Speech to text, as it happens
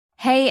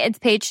Hey, it's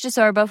Paige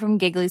DeSorbo from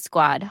Giggly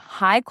Squad.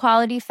 High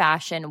quality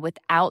fashion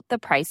without the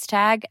price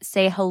tag.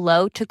 Say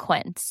hello to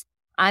Quince.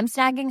 I'm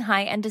snagging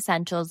high-end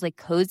essentials like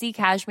cozy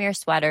cashmere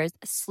sweaters,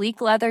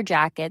 sleek leather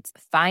jackets,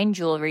 fine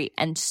jewelry,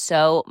 and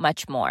so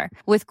much more.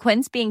 With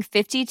Quince being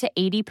 50 to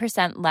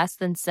 80% less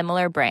than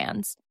similar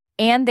brands.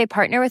 And they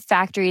partner with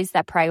factories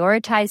that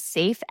prioritize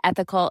safe,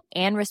 ethical,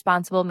 and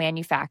responsible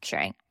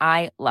manufacturing.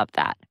 I love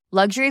that.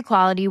 Luxury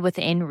quality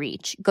within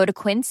reach. Go to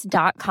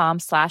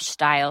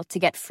quince.com/style to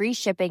get free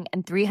shipping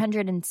and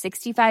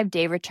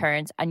 365-day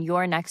returns on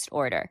your next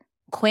order.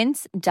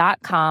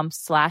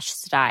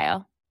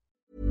 Quince.com/style.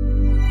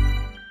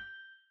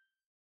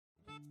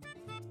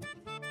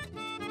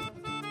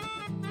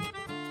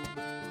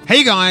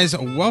 Hey guys,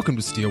 welcome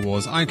to Steele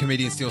Wars. I'm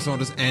comedian Steele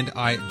Saunders and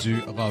I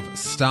do love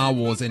Star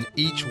Wars, and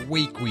each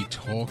week we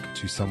talk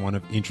to someone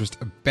of interest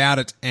about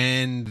it.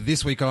 And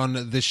this week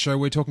on this show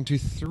we're talking to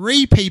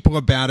three people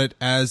about it,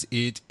 as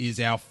it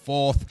is our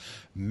fourth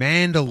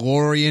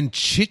Mandalorian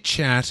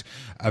chit-chat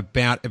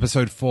about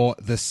episode 4,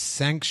 The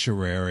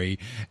Sanctuary.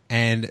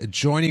 And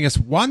joining us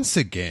once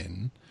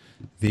again,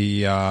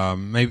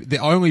 maybe the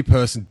only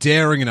person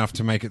daring enough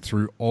to make it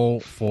through all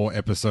 4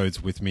 episodes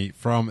with me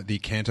from the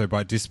Canto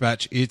Bight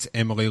Dispatch, it's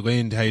Emily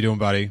Lind. How you doing,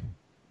 buddy?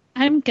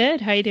 I'm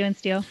good. How you doing,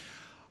 Steele?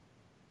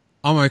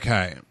 I'm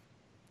okay.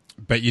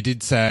 But you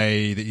did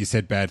say that you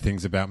said bad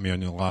things about me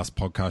on your last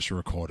podcast you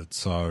recorded,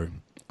 so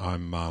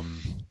I'm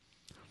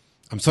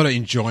sort of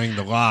enjoying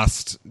the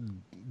last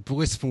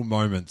blissful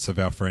moments of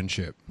our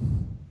friendship.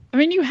 I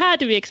mean, you had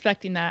to be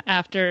expecting that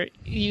after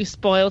you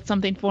spoiled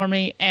something for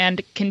me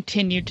and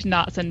continued to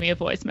not send me a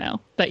voicemail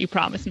that you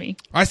promised me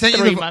I sent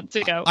 3 months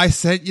ago. I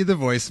sent you the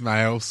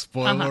voicemail,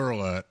 spoiler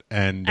alert.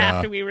 And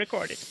after we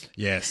recorded.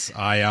 Yes,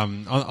 I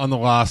on the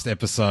last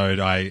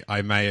episode,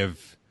 I may have...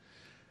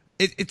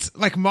 It's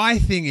like, my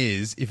thing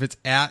is, if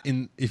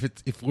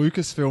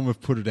Lucasfilm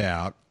have put it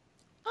out,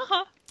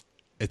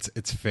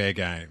 it's fair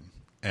game.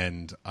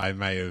 And I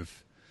may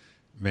have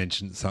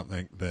mentioned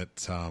something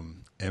that...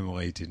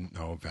 Emily didn't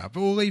know about, but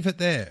we'll leave it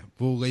there. There.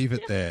 Do you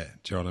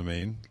know what I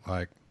mean?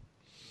 Like,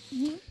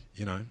 you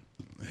know,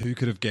 who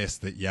could have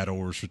guessed that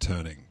Yaddle was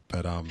returning?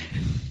 But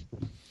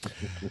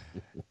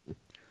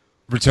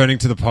returning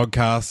to the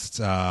podcast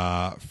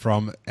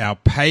from our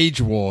Page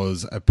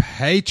Wars, a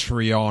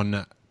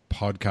Patreon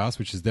podcast,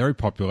 which is very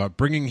popular,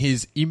 bringing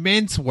his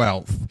immense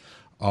wealth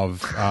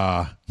of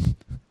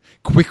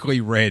quickly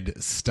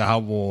read Star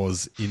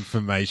Wars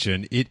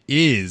information. It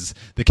is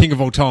the King of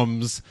all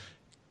Toms,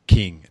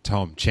 King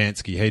Tom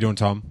Chansky. How you doing,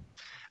 Tom?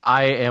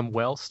 I am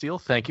well, Steele.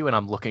 Thank you, and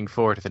I'm looking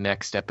forward to the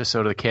next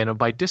episode of the Canto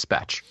Bight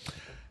Dispatch.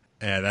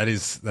 Yeah, that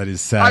is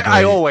sad.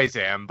 I always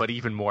am, but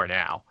even more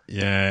now.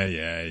 Yeah.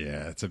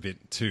 It's a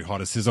bit too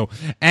hot a sizzle.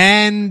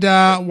 And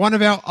one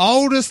of our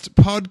oldest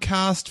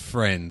podcast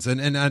friends,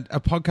 and a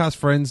podcast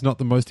friend's not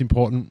the most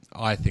important,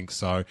 I think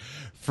so,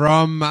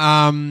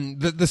 from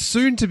the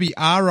soon-to-be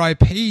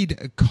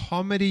RIP'd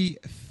comedy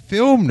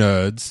film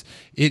nerds,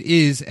 it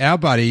is our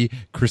buddy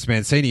Chris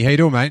Mancini. How you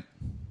doing, mate?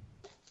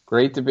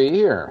 Great to be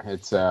here.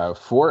 It's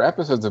 4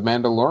 episodes of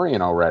Mandalorian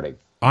already.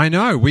 I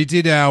know. We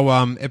did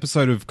our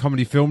episode of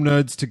Comedy Film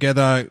Nerds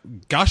together,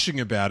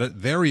 gushing about it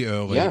very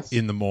early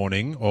in the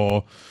morning,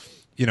 or,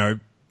 you know,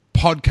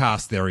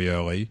 podcast very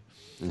early.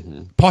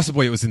 Mm-hmm.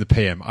 Possibly it was in the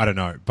PM. I don't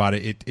know. But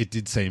it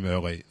did seem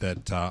early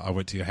that I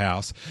went to your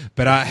house.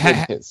 But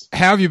how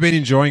have you been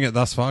enjoying it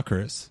thus far,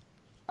 Chris?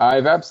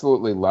 I've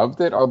absolutely loved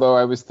it, although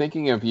I was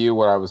thinking of you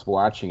while I was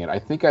watching it. I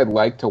think I'd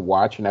like to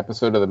watch an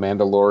episode of The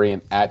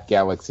Mandalorian at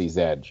Galaxy's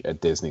Edge at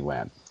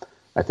Disneyland.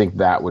 I think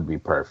that would be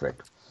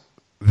perfect.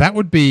 That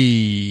would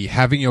be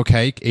having your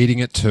cake, eating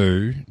it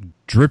too,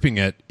 dripping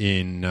it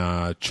in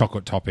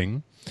chocolate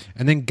topping,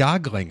 and then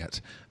gargling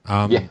it.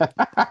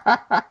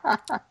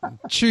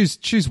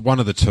 Choose one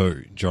of the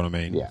two. Do you know what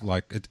I mean? Yeah.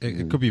 Like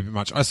it could be a bit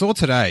much. I saw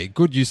today,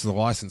 good use of the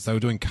license. They were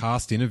doing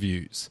cast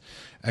interviews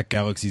at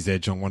Galaxy's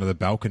Edge on one of the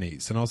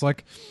balconies, and I was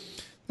like,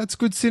 "That's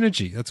good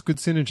synergy. That's good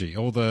synergy."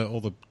 All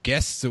the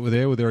guests that were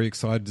there were very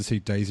excited to see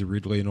Daisy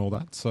Ridley and all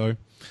that. So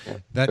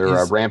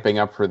they're ramping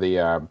up for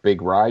the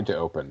big ride to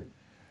open.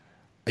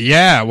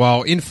 Yeah,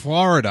 well, in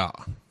Florida.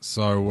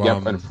 So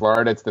yep, in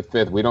Florida it's the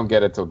 5th. We don't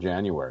get it till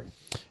January.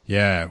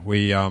 Yeah,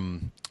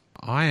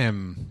 I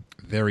am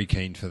very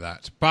keen for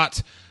that.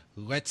 But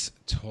let's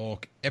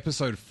talk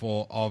episode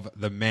 4 of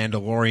The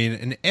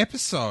Mandalorian, an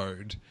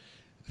episode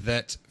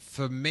that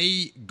for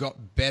me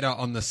got better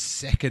on the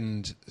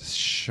second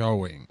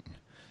showing.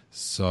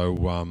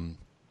 So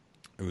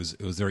it was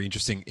very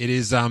interesting. It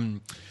is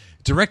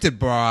directed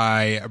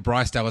by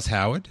Bryce Dallas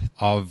Howard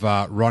of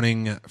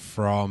Running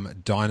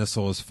from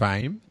Dinosaurs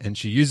fame, and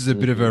she uses a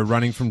bit of a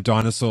Running from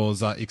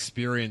Dinosaurs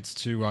experience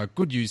to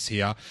good use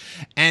here.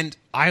 And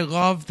I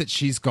love that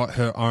she's got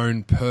her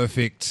own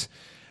perfect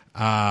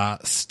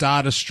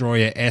Star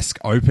Destroyer-esque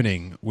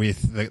opening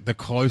with the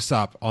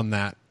close-up on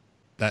that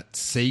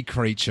sea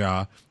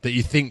creature that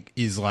you think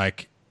is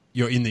like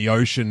you're in the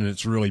ocean and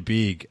it's really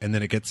big, and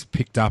then it gets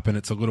picked up and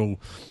it's a little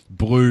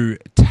blue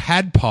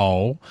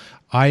tadpole.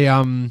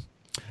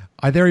 I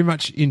I very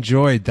much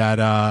enjoyed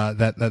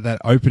that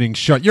opening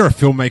shot. You're a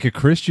filmmaker,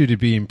 Chris. You'd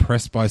be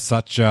impressed by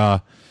such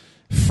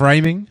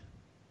framing.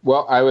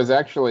 Well, I was,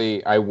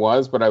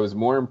 but I was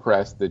more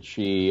impressed that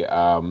she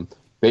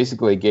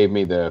basically gave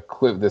me the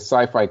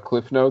sci-fi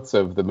cliff notes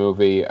of the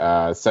movie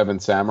Seven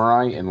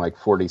Samurai in like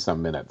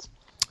 40-some minutes.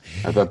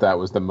 I thought that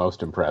was the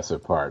most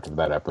impressive part of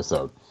that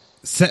episode.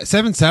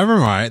 Seven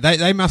Samurai,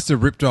 they must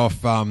have ripped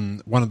off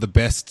one of the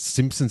best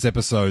Simpsons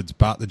episodes,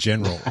 Bart the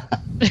General.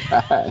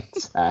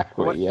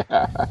 Exactly,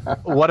 yeah.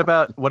 What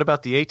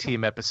about the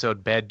A-Team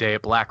episode, Bad Day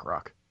at Black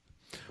Rock?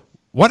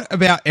 What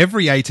about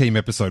every A-Team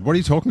episode? What are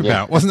you talking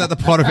about? Wasn't that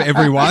the plot of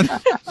every one?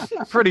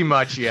 Pretty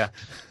much, yeah.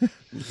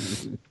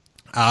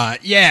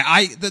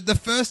 The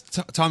first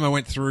time I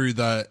went through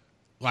that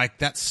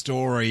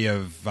story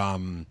of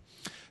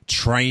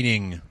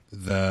training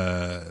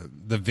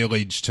the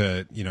village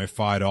to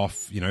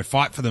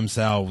fight for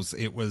themselves,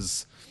 it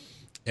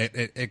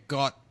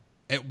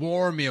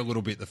wore on me a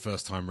little bit the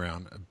first time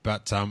round,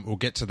 but we'll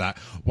get to that.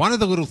 One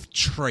of the little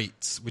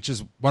treats, which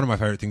is one of my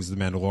favorite things of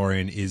The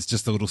Mandalorian, is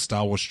just the little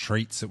Star Wars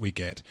treats that we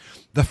get.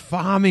 The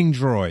farming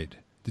droid.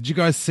 Did you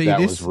guys see this?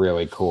 That was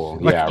really cool.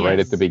 Right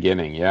at the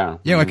beginning, yeah.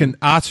 Yeah, like an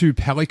R2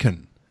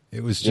 Pelican.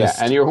 It was just...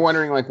 Yeah, and you're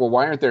wondering,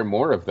 why aren't there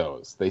more of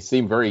those? They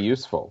seem very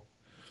useful.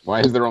 Why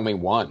is there only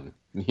one,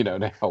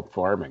 to help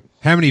farming?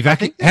 How many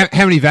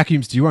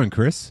vacuums do you own,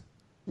 Chris?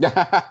 4,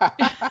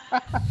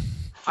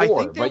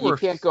 but you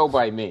can't go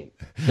by me.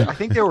 I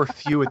think there were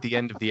few at the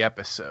end of the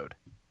episode.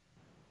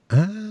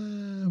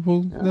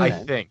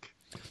 I think.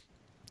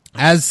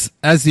 As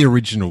the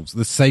originals,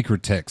 the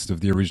sacred text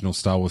of the original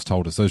Star Wars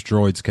told us, those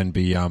droids can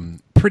be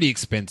pretty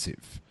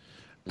expensive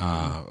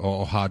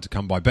or hard to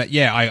come by. But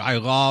yeah, I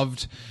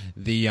loved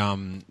the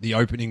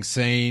opening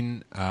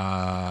scene.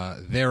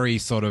 Very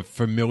sort of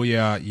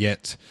familiar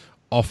yet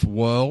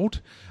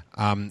off-world.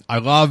 I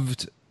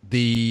loved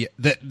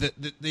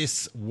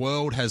this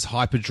world has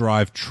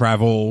hyperdrive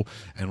travel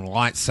and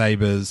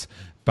lightsabers,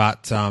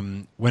 but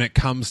when it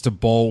comes to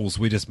balls,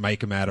 we just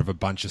make them out of a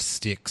bunch of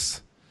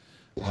sticks.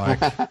 Like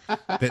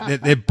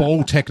their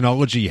ball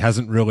technology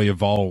hasn't really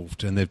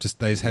evolved, and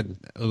they've had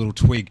a little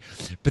twig.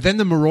 But then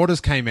the Marauders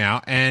came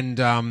out, and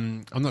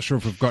I'm not sure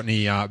if we've got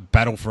any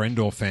Battle for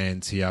Endor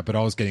fans here, but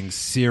I was getting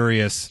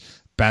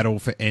serious Battle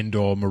for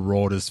Endor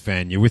Marauders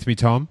fan. You with me,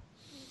 Tom?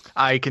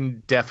 I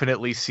can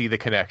definitely see the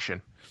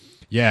connection.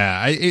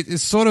 Yeah,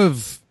 it's sort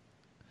of,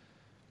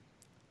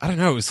 I don't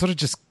know, it was sort of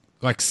just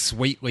like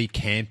sweetly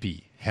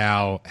campy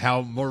how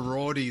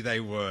maraudy they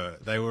were.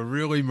 They were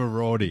really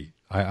maraudy.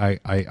 I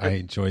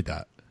enjoyed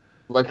that.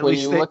 Like when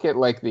you look at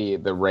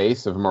the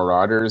race of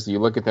marauders, you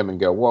look at them and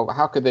go, well,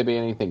 how could they be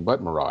anything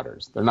but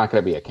marauders? They're not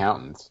going to be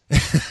accountants.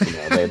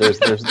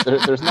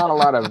 There's not a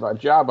lot of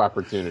job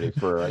opportunity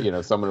for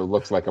someone who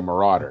looks like a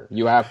marauder.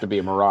 You have to be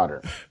a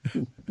marauder.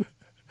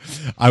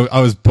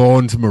 I was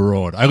born to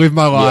maraud. I live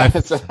my life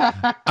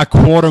a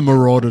quarter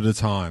maraud at a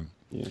time.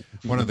 Yeah.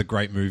 One of the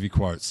great movie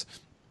quotes.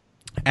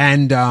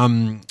 And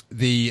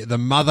the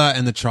mother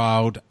and the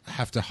child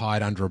have to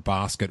hide under a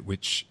basket,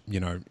 which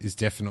is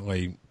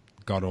definitely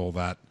got all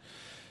that.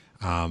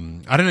 I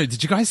don't know.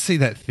 Did you guys see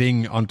that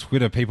thing on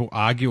Twitter? People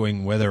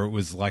arguing whether it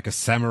was like a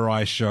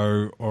samurai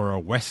show or a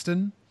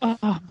western.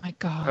 Oh my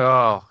god.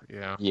 Oh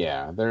yeah.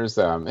 Yeah. There's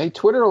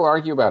Twitter will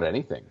argue about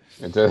anything.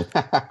 It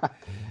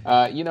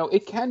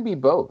can be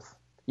both.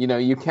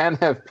 You can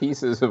have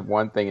pieces of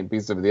one thing and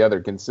pieces of the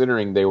other,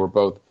 considering they were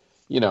both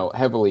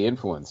heavily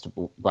influenced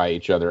by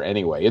each other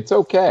anyway. It's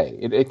okay.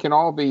 It can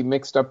all be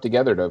mixed up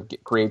together to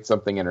create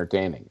something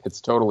entertaining.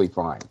 It's totally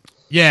fine.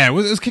 Yeah, it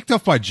was kicked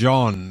off by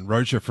John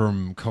Rocha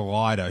from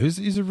Collider,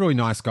 he's a really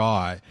nice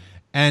guy.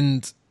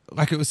 And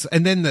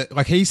then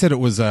he said it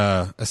was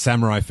a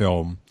samurai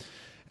film.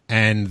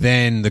 And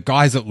then the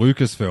guys at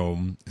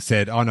Lucasfilm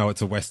said, oh no,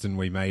 it's a Western,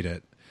 we made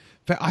it.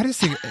 But I just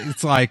think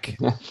it's like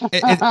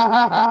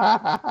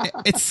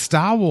it's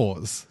Star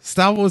Wars.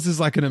 Star Wars is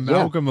like an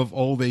amalgam of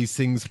all these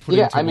things put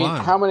into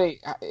one. How many?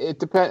 It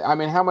depends. I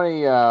mean, how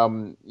many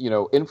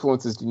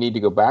influences do you need to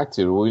go back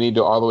to? Do we need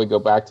to all the way go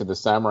back to the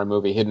samurai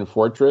movie Hidden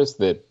Fortress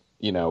that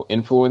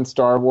influenced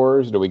Star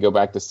Wars? Do we go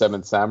back to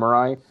Seven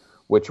Samurai,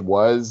 which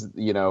was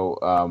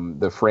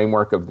the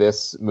framework of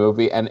this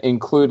movie, and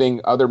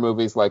including other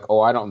movies like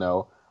I don't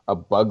know, A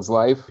Bug's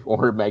Life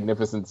or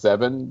Magnificent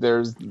Seven?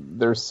 There's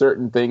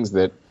certain things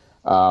that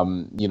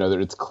that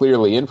it's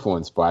clearly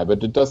influenced by,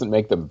 but it doesn't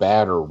make them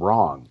bad or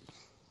wrong.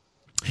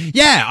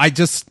 Yeah, I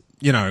just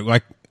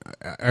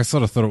I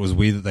sort of thought it was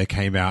weird that they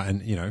came out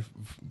and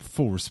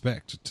full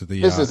respect to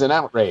the this is an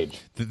outrage.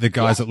 The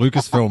guys at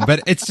Lucasfilm,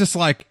 but it's just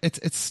like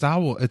it's Star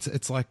Wars.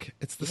 It's like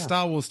it's the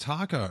Star Wars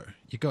taco.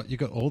 You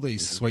got all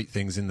these sweet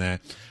things in there.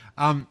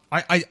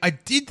 I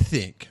did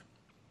think.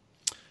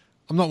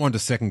 I'm not one to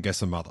second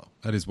guess a mother.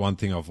 That is one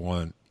thing I've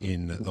learned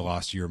in the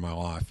last year of my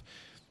life.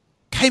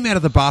 Came out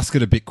of the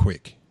basket a bit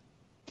quick.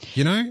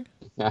 Yeah.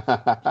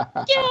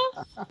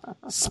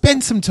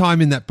 Spend some time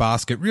in that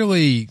basket.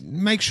 Really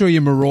make sure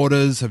your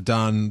marauders have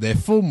done their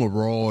full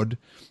maraud.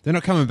 They're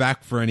not coming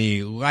back for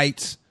any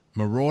late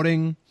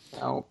marauding.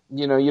 Now,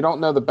 you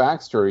don't know the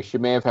backstory. She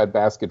may have had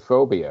basket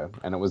phobia,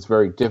 and it was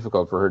very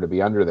difficult for her to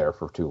be under there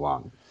for too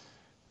long.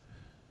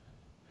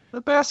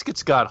 The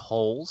basket's got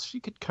holes.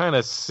 You could kind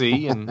of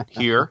see and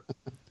hear.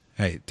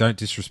 Hey, don't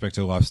disrespect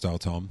her lifestyle,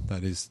 Tom.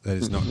 That is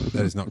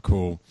not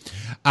cool.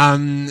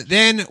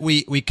 Then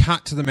we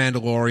cut to the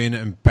Mandalorian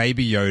and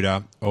Baby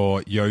Yoda,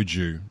 or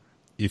Yoju,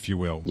 if you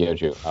will.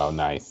 Yoju. Oh,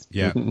 nice.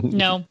 Yeah.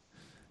 No.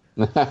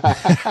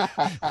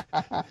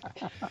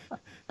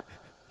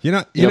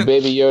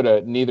 Baby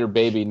Yoda, neither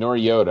baby nor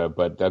Yoda,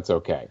 but that's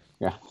okay.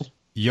 Yeah.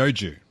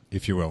 Yoju,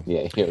 if you will.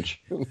 Yeah,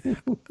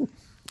 Yoju.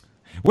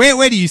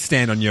 Where do you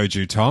stand on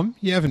Yoju, Tom?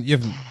 Have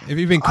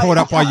you been caught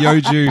up by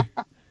Yoju?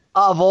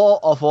 Of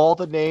all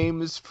the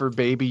names for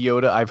Baby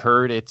Yoda I've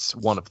heard, it's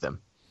one of them.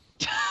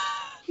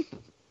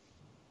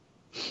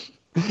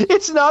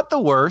 It's not the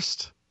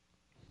worst.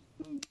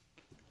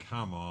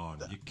 Come on,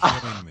 you're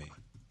killing me.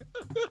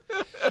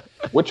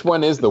 Which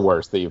one is the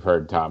worst that you've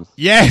heard, Tom?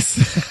 Yes.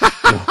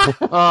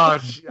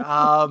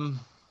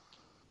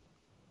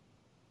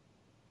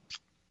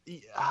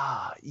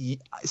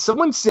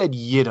 Someone said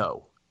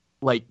Yiddo,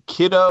 like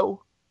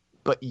kiddo,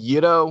 but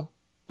Yiddo.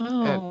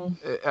 Oh.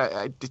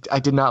 I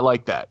did not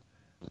like that.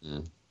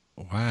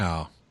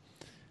 Wow.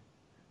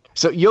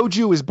 So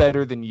Yoju is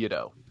better than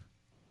Yiddo.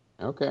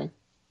 Okay.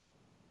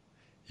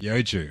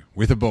 Yoju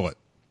with a bullet.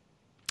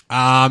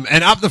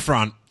 And up the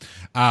front,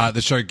 the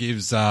show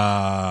gives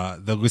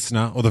the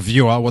listener or the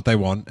viewer what they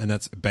want, and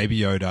that's Baby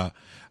Yoda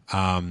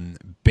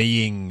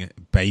being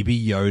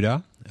Baby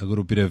Yoda, a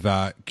little bit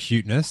of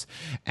cuteness.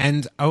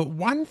 And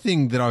one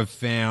thing that I've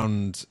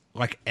found,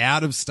 like,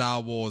 out of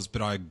Star Wars,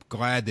 but I'm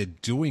glad they're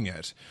doing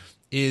it,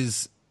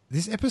 is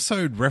this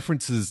episode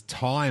references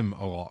time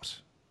a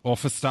lot. Or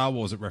for Star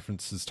Wars, it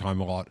references time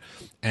a lot.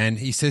 And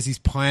he says he's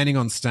planning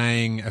on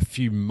staying a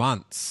few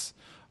months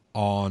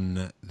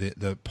on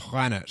the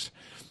planet.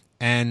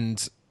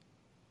 And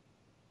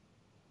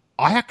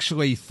I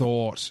actually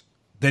thought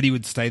that he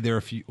would stay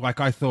there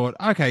I thought,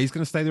 okay, he's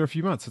going to stay there a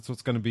few months. That's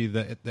what's going to be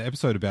the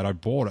episode about. I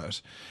bought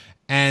it.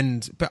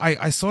 But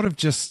I sort of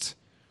just,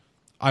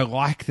 I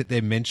like that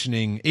they're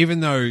mentioning, even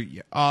though,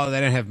 they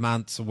don't have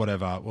months or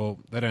whatever. Well,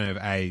 they don't have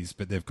A's,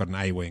 but they've got an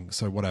A-wing,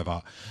 so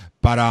whatever.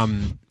 But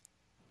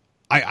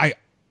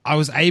I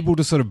was able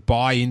to sort of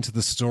buy into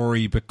the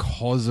story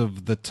because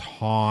of the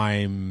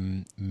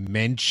time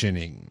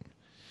mentioning.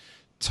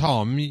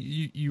 Tom,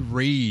 you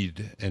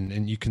read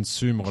and you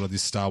consume a lot of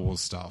this Star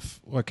Wars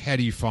stuff. Like, how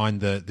do you find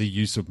the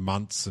use of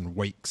months and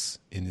weeks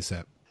in this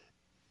app?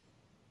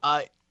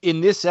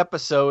 In this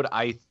episode,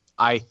 I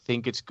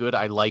think it's good.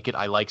 I like it.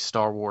 I like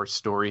Star Wars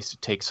stories to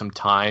take some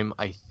time.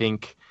 I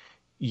think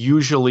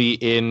usually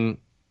in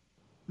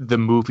the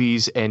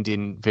movies and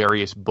in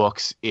various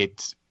books,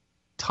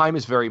 time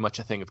is very much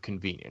a thing of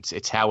convenience.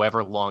 It's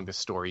however long the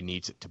story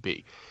needs it to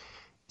be.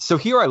 So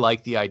here I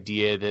like the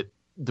idea that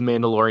the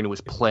Mandalorian was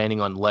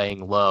planning on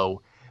laying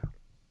low.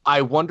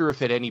 I wonder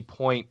if at any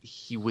point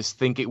he was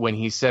thinking, when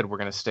he said we're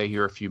going to stay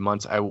here a few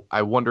months,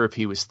 I wonder if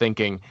he was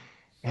thinking,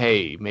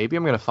 hey, maybe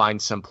I'm going to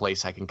find some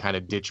place I can kind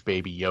of ditch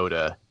Baby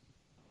Yoda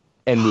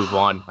and move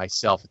on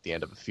myself at the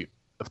end of a few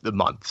of the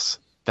months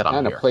that I'm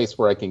here. And a place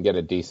where I can get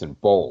a decent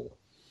bowl.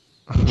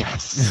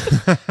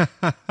 Yes.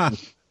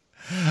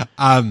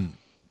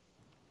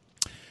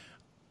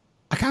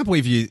 I can't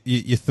believe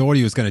you thought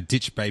he was going to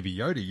ditch Baby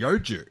Yoda,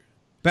 Yoju.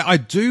 But I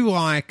do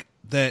like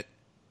that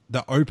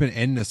the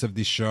open-endedness of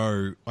this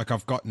show. Like,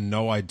 I've got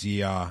no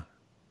idea.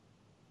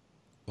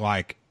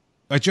 Like,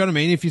 do you know what I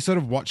mean? If you're sort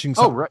of watching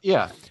something, right,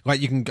 yeah.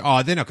 Like, you can,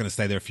 they're not going to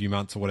stay there a few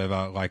months or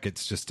whatever. Like,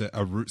 it's just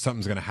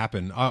something's going to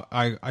happen.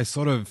 I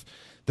sort of,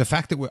 the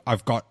fact that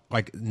I've got,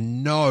 like,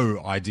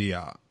 no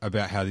idea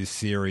about how this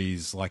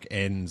series, like,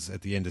 ends at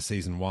the end of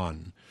season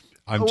 1.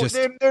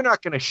 They're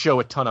not going to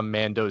show a ton of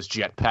Mandos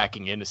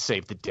jetpacking in to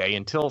save the day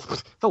until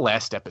the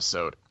last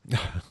episode.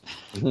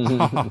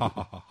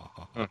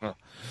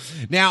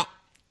 Now,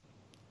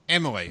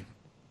 Emily.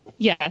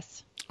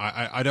 Yes.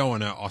 I don't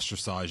want to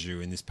ostracize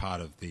you in this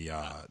part of the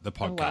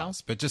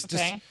podcast, but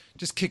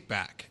just kick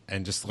back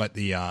and just let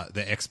the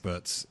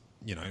experts,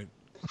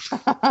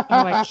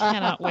 I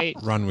cannot wait.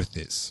 Run with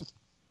this.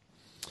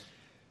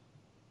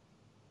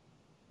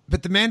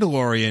 But the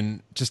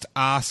Mandalorian just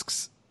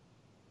asks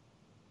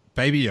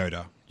Baby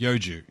Yoda,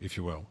 Yoju, if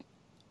you will,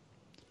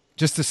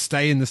 just to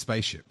stay in the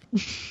spaceship.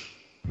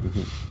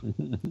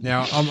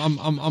 Now,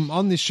 I'm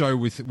on this show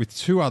with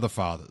two other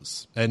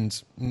fathers,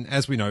 and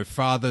as we know,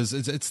 fathers,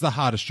 it's the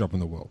hardest job in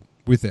the world,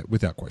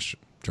 without question.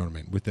 Do you know what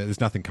I mean?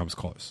 There's nothing comes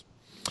close.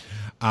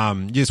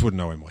 You just wouldn't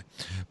know, Emily.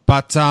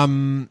 But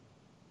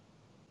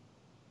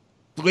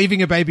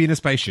leaving a baby in a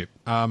spaceship,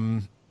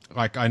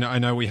 like I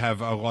know we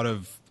have a lot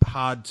of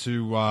hard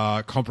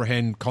to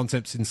comprehend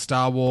concepts in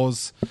Star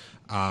Wars.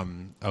 A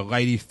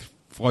lady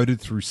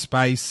floated through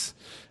space.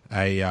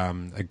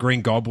 A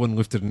Green Goblin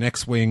lifted an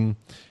X-wing,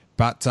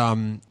 but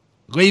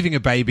leaving a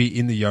baby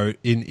in the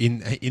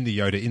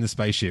Yoda in the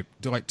spaceship,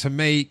 like, to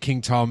me,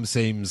 King Tom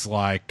seems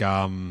like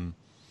not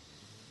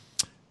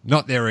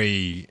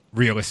very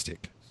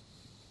realistic.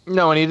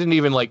 No, and he didn't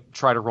even like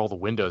try to roll the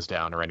windows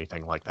down or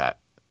anything like that.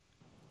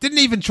 Didn't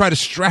even try to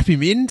strap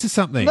him into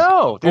something.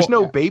 No, there's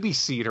no baby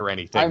seat or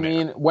anything. I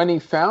mean, when he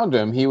found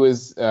him, he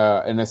was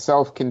in a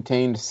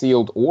self-contained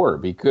sealed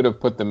orb. He could have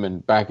put them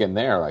back in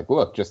there. Like,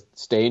 look, just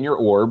stay in your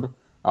orb.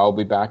 I'll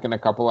be back in a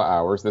couple of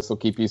hours. This will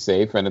keep you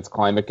safe, and it's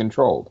climate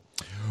controlled.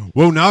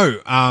 Well, no.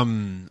 They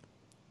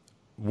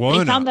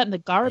found that in the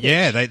garbage.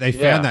 Yeah, they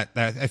found that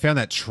they found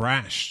that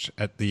trashed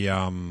at the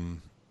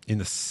in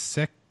the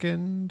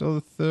second or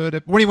the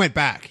third. When he went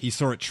back, he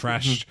saw it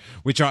trashed,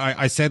 which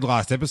I said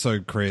last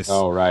episode, Chris.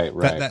 Oh, right.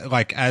 That,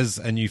 like, as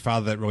a new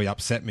father, that really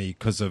upset me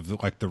because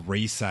of like the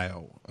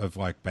resale of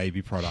like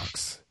baby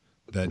products.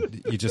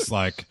 That you just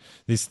like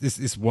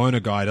this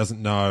Werner guy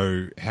doesn't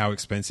know how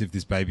expensive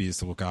this baby is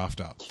to look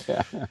after.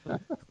 Yeah. Now,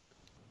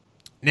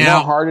 you know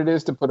how hard it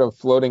is to put a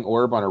floating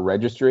orb on a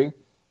registry?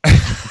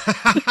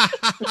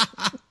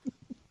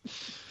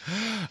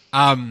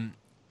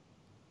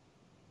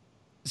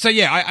 So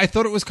yeah, I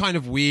thought it was kind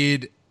of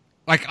weird.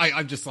 Like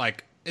I'm just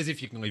like, as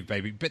if you can leave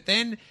baby, but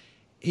then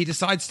he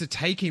decides to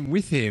take him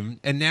with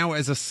him, and now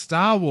as a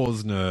Star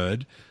Wars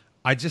nerd,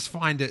 I just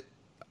find it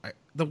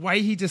the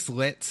way he just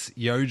lets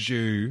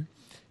Yoju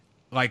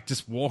like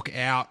just walk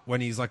out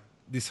when he's like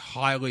this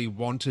highly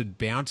wanted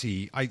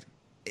bounty.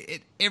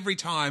 Every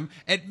time,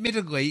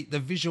 admittedly, the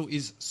visual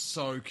is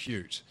so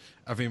cute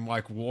of him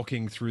like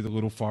walking through the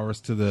little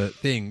forest to the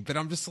thing, but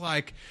I'm just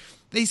like,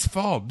 these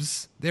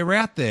fobs, they're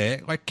out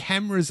there. Like,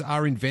 cameras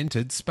are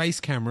invented,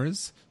 space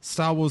cameras,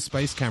 Star Wars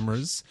space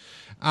cameras.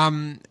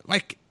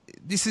 Like,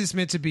 this is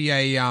meant to be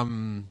a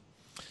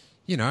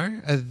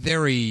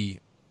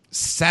very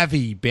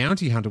savvy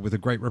bounty hunter with a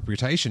great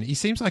reputation. He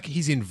seems like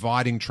he's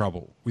inviting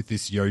trouble with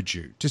this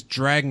Yoju, just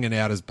dragging it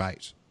out as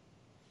bait.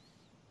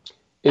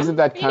 Isn't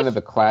that kind of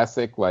the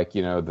classic, like,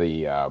 you know,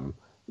 the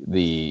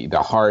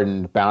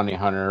hardened bounty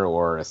hunter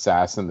or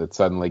assassin that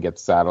suddenly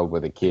gets saddled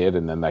with a kid,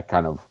 and then that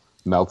kind of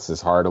melts his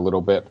heart a little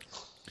bit?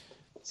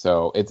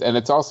 So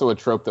it's also a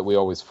trope that we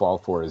always fall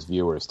for as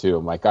viewers too.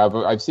 I'm like,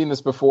 I've seen this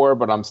before,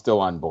 but I'm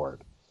still on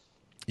board.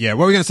 Yeah,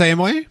 what were we going to say,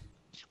 Emily?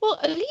 Well,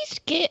 at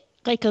least get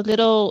like a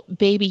little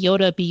baby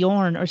Yoda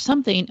Bjorn or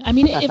something. I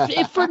mean,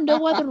 if for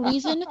no other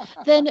reason,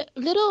 then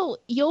little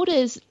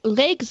Yoda's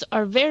legs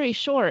are very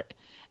short,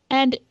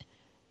 and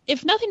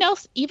if nothing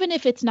else, even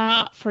if it's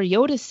not for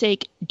Yoda's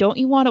sake, don't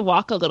you want to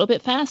walk a little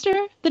bit faster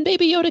than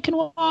baby Yoda can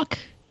walk?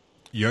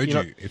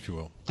 Yoju, if you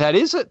will. That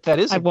is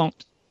I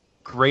won't.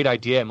 Great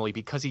idea, Emily,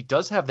 because he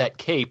does have that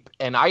cape,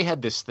 and I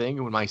had this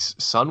thing when my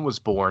son was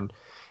born.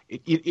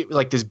 It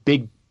like this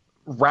big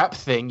wrap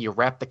thing you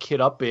wrap the kid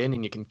up in,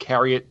 and you can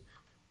carry it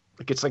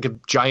like it's like a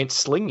giant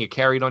sling you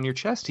carry it on your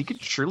chest. He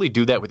could surely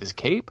do that with his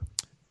cape.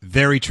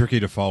 Very tricky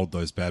to fold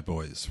those bad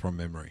boys from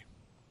memory.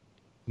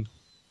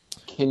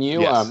 Can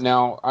you Yes.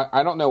 now?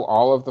 I don't know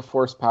all of the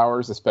Force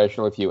powers,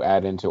 especially if you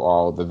add into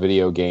all the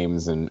video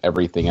games and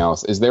everything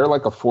else. Is there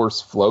like a Force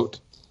float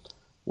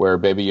where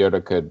Baby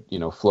Yoda could,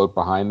 float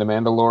behind the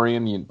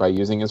Mandalorian by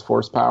using his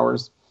Force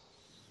powers?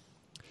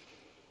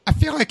 I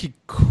feel like he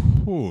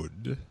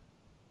could,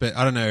 but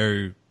I don't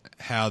know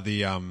how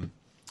the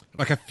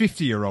like a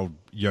 50-year-old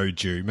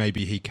Yoju,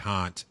 maybe he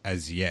can't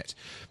as yet.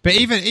 But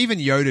even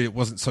Yoda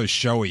wasn't so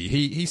showy.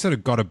 He sort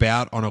of got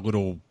about on a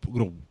little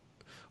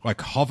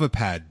like hover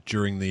pad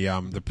during the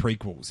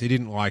prequels. He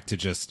didn't like to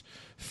just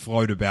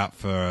float about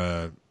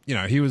for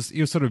he was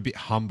sort of a bit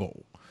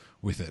humble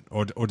with it,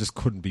 or just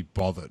couldn't be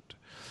bothered.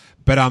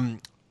 But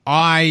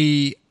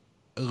I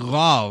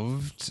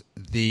loved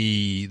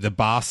the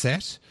bar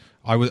set.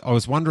 I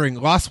was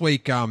wondering last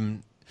week.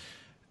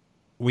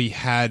 We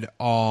had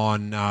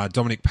on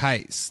Dominic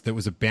Pace, that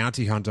was a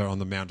bounty hunter on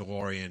The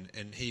Mandalorian,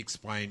 and he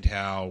explained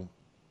how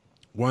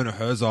Werner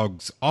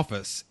Herzog's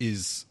office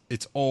it's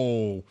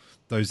all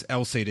those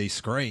LCD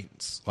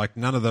screens. Like,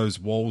 none of those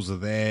walls are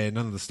there,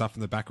 none of the stuff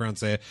in the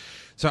background's there.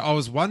 So I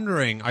was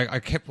wondering, I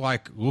kept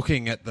like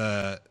looking at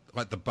the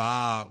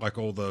bar, like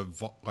all the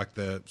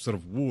the sort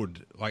of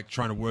wood, like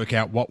trying to work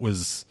out what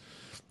was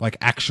like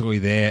actually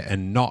there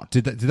and not.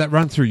 Did that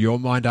run through your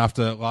mind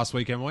after last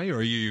week, Emily, or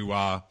are you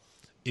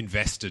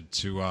invested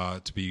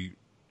to be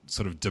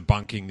sort of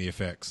debunking the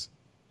effects?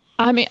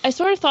 I mean, I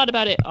sort of thought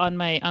about it on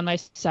my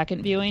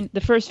second viewing.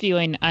 The first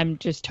viewing, I'm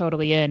just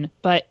totally in,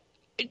 but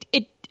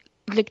it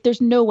like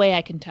there's no way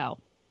I can tell.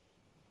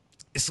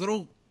 This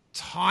little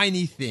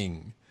tiny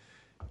thing.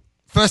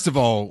 First of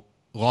all,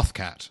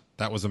 Lothcat,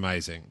 that was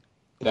amazing.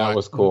 That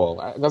was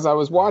cool. Because I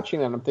was watching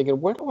that and I'm thinking,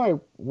 where do I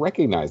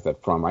recognize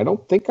that from? I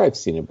don't think I've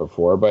seen it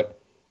before, but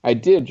I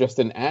did, just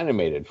in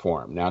animated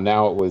form.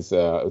 Now it was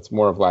it's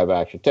more of live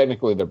action.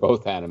 Technically, they're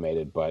both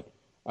animated, but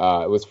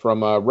it was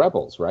from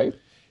Rebels, right?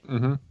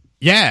 Mm-hmm.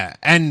 Yeah,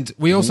 and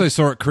we also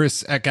saw it,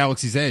 Chris, at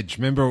Galaxy's Edge.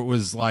 Remember, it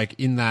was like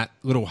in that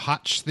little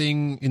hutch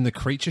thing in the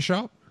creature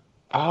shop?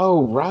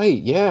 Oh,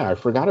 right. Yeah, I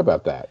forgot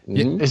about that.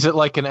 Mm-hmm. Is it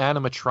like an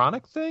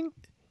animatronic thing?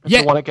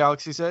 Yeah. The one at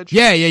Galaxy's Edge?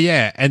 Yeah.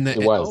 And It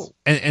was.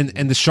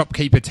 And the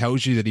shopkeeper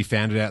tells you that he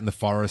found it out in the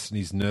forest and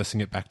he's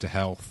nursing it back to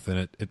health, and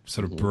it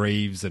sort of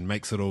breathes and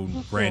makes little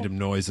random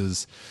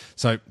noises.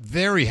 So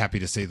very happy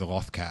to see the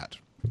Lothcat.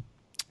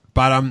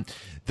 But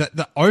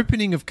the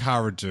opening of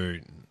Cara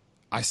Dune,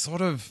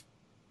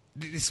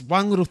 this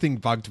one little thing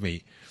bugged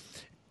me.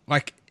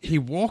 Like, he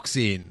walks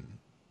in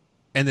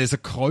and there's a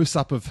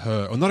close-up of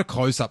her, or not a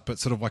close-up, but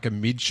sort of like a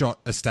mid-shot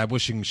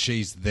establishing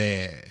she's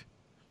there.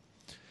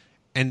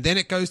 And then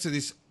it goes to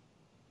this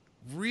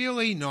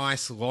really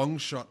nice long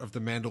shot of the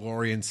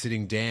Mandalorian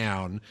sitting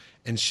down,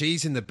 and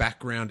she's in the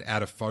background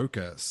out of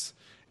focus.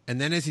 And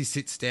then as he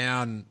sits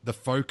down, the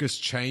focus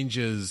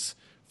changes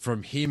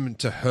from him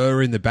to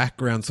her in the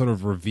background, sort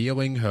of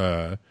revealing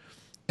her.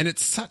 And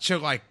it's such a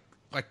like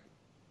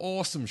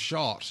awesome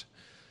shot,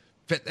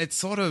 but it's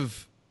sort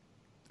of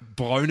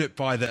blown it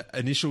by the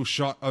initial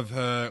shot of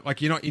her.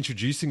 Like, you're not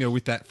introducing her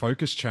with that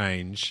focus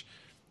change.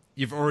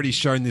 You've already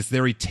shown this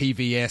very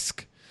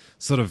TV-esque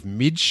sort of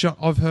mid shot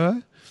of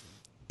her.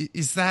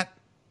 Is that,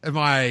 am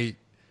I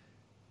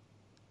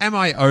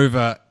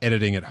over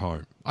editing at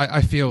home?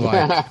 I feel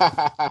like.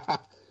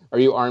 Are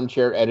you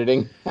armchair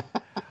editing?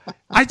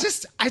 it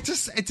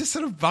just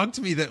sort of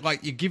bugged me that,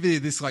 like, you give you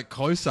this like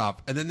close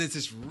up and then there's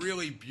this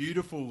really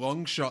beautiful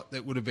long shot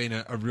that would have been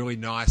a really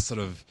nice sort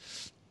of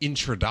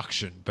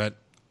introduction, but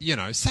you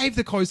know, save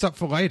the close up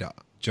for later.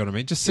 Do you know what I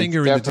mean? Just seeing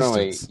her in the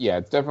distance. Yeah,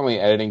 it's definitely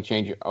editing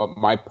change.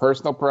 My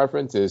personal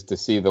preference is to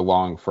see the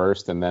long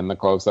first and then the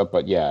close up,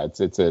 but yeah, it's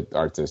an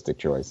artistic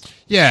choice.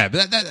 Yeah,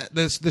 but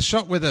the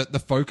shot where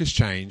the focus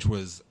change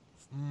was,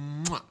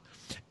 mwah.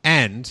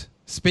 And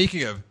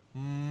speaking of,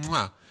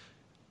 mwah,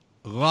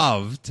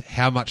 loved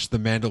how much the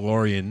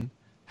Mandalorian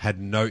had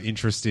no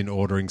interest in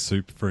ordering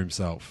soup for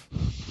himself.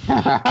 Can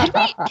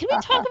we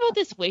talk about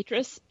this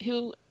waitress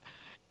who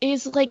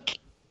is like,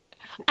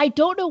 I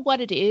don't know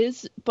what it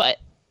is, but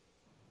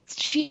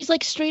she's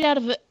like straight out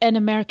of an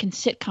American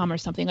sitcom or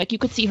something. Like, you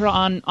could see her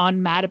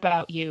on Mad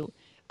About You.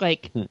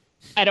 Like,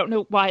 I don't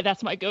know why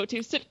that's my go-to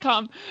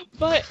sitcom,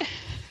 but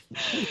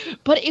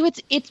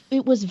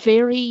it was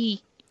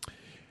very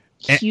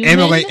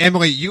human.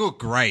 Emily, you are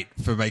great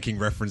for making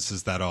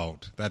references that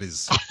old. That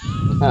is.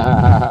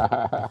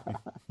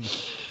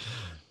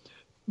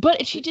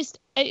 But she just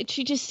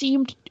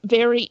seemed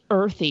very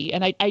earthy,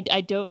 and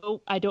I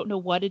don't know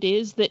what it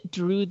is that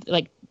drew,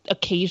 like,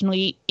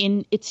 occasionally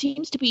in, it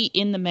seems to be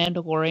in The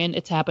Mandalorian.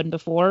 It's happened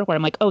before where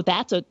I'm like, oh,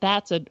 that's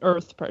an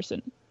Earth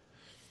person.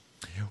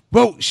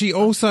 Well, she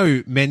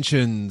also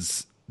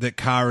mentions that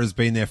Cara's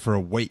been there for a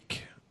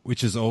week,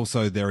 which is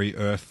also very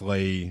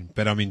earthly,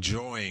 but I'm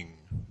enjoying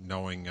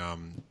knowing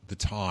the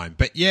time.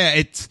 But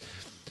yeah,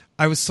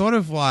 I was sort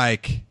of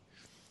like,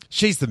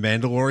 she's the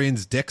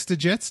Mandalorian's Dexter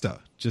Jetster,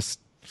 just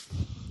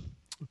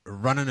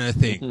running her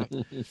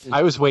thing.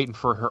 I was waiting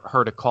for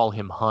her to call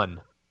him Hun.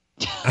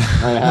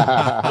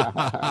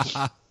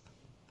 That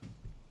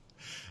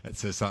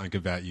says something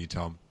about you,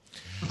 Tom.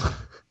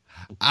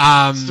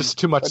 It's just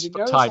too much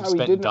time spent in diners. He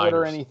didn't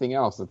order anything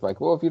else. It's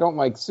like, well, if you don't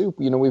like soup,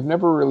 we've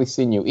never really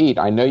seen you eat.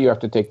 I know you have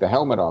to take the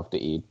helmet off to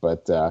eat,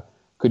 but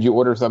could you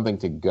order something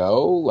to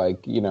go?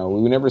 Like, we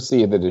never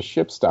see that a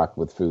ship stocked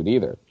with food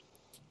either.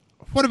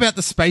 What about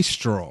the space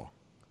straw?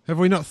 Have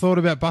we not thought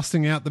about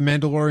busting out the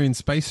Mandalorian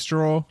space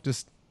straw?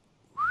 Just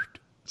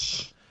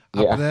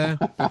up there.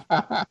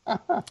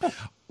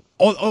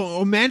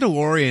 Or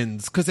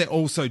Mandalorians, because they're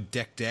also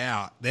decked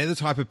out. They're the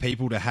type of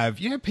people to have,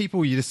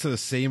 people you just sort of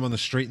see them on the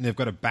street and they've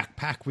got a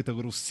backpack with a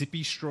little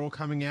sippy straw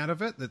coming out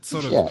of it that's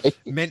sort of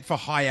meant for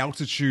high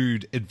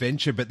altitude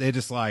adventure, but they're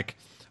just like,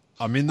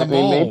 I'm in the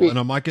mall and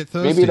I might get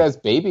thirsty. Maybe it has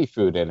baby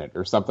food in it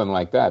or something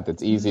like that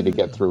that's easy to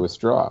get through a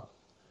straw.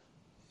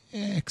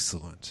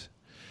 Excellent.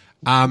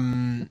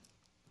 And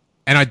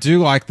I do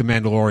like the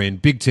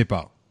Mandalorian. Big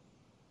tipper.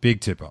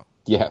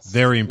 Yes.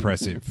 Very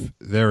impressive.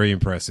 Very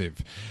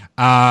impressive.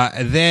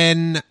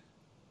 Then,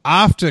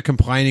 after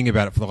complaining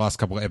about it for the last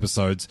couple of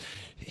episodes,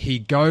 he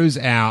goes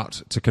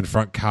out to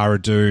confront Cara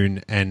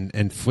Dune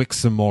and flicks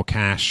some more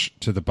cash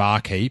to the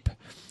barkeep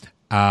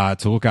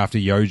to look after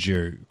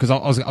Yoju. Because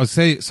I was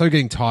so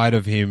getting tired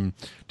of him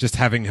just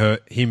having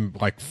him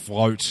like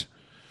float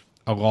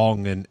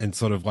along and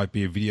sort of like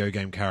be a video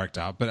game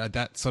character. But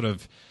that sort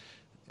of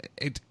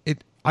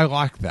I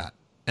like that.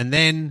 And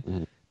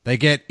then they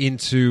get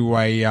into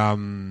a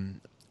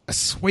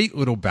sweet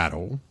little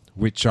battle,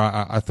 which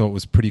I thought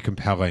was pretty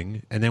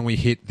compelling. And then we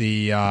hit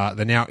the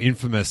now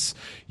infamous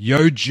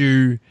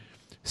Yoju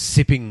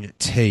sipping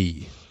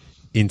tea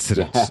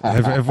incident.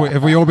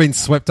 Have we all been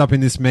swept up in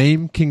this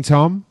meme, King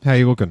Tom? How are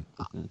you looking?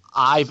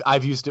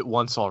 I've used it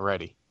once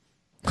already.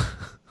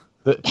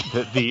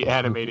 The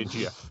animated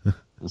GIF.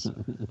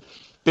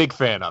 Big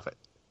fan of it.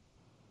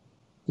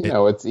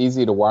 It's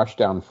easy to wash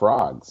down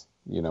frogs,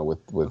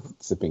 with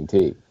sipping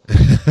tea.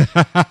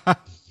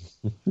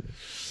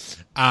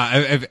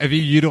 Have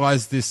you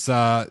utilized this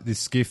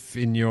GIF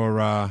in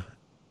your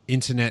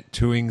internet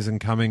toings and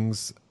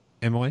comings,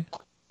 Emily?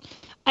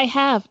 I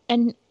have,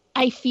 and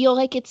I feel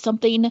like it's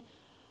something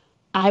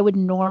I would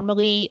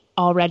normally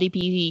already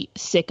be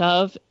sick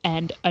of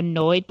and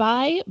annoyed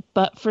by,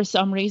 but for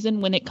some reason,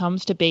 when it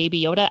comes to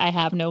Baby Yoda, I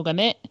have no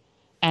limit.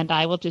 and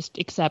I will just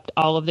accept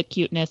all of the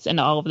cuteness and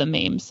all of the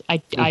memes.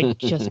 I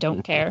just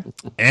don't care.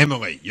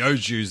 Emily,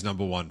 Yoju's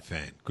 #1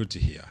 fan. Good to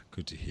hear.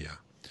 Good to hear.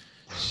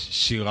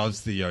 She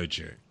loves the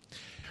Yoju.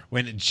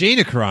 When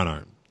Gina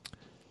Carano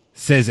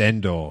says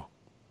Endor,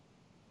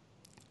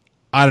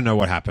 I don't know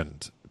what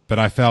happened, but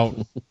I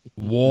felt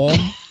warm.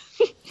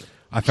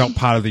 I felt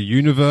part of the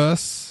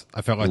universe.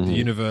 I felt like the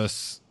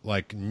universe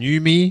like knew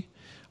me.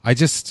 I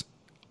just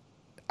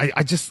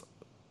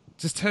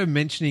her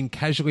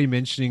casually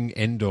mentioning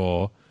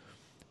Endor,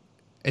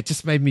 it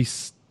just made me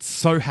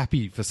so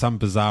happy for some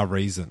bizarre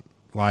reason.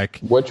 Like,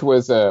 which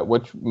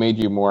made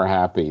you more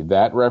happy,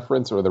 that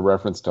reference or the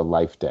reference to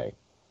Life Day?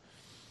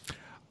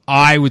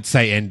 I would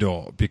say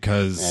Endor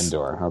because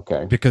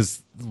okay.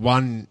 Because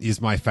one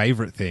is my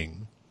favorite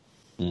thing,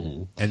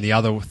 and the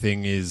other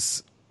thing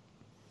is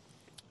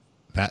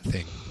that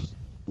thing.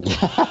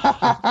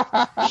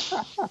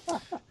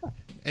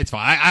 It's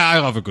fine. I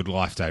love a good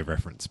Life Day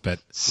reference, but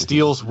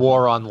Steele's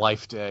War on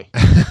Life Day.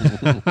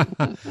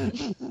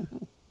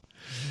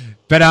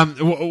 But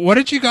what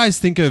did you guys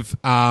think of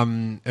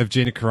Gina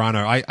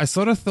Carano? I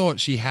sort of thought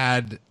she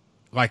had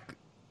like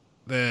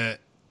the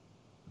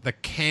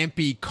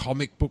campy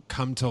comic book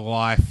come to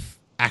life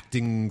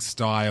acting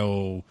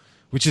style,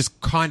 which is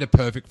kind of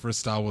perfect for a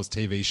Star Wars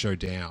TV show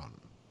down.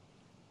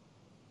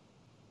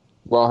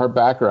 Well, her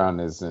background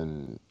is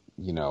in,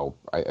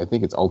 I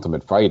think it's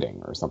Ultimate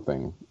Fighting or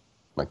something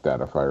like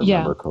that, if I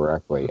remember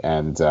correctly.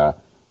 And,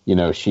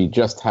 she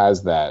just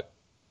has that,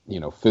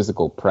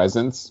 physical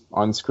presence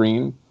on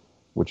screen,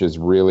 which is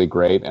really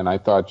great. And I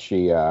thought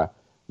she, I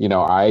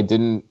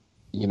didn't,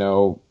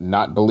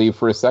 not believe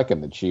for a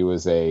second that she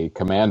was a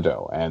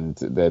commando and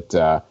that,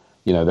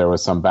 there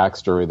was some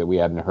backstory that we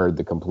hadn't heard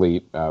the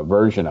complete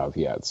version of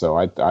yet. So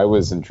I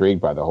was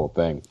intrigued by the whole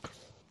thing.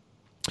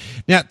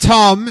 Now,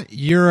 Tom,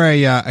 you're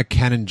a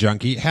canon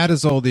junkie. How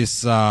does all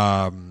this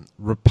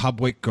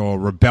Republic or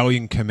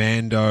Rebellion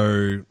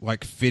Commando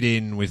like fit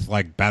in with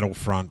like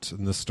Battlefront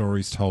and the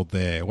stories told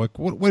there? Like,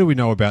 what do we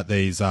know about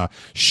these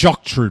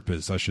shock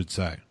troopers, I should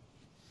say?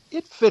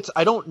 It fits.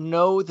 I don't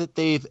know that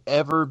they've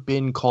ever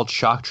been called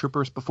shock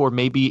troopers before.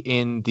 Maybe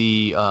in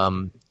the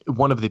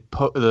one of the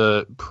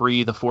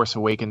The Force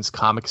Awakens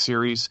comic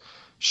series,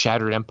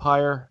 Shattered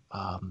Empire,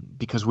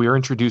 because we are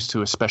introduced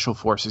to a special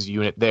forces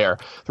unit there.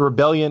 The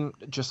Rebellion,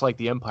 just like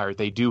the Empire,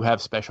 they do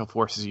have special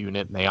forces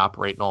unit and they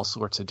operate in all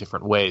sorts of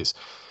different ways.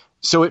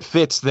 So it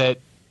fits that,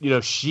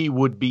 she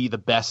would be the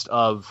best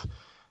of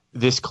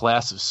this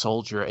class of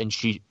soldier, and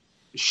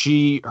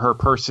her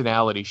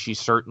personality, she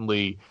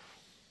certainly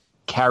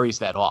carries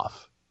that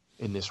off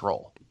in this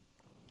role.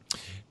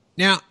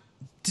 Now,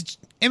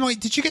 Emily,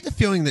 did you get the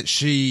feeling that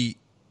she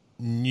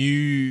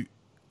knew,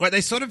 like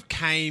they sort of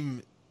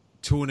came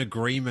to an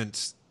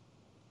agreement,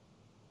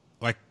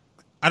 like,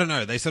 I don't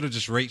know, they sort of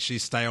just reached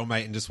this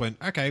stalemate and just went,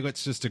 okay,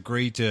 let's just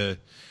agree to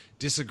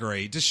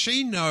disagree. Does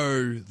she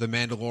know the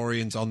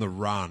Mandalorian's on the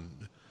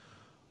run?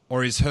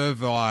 Or is her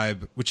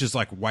vibe, which is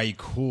like way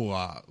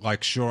cooler,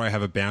 like, sure, I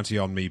have a bounty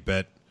on me,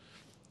 but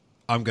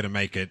I'm going to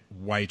make it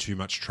way too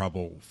much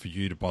trouble for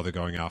you to bother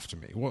going after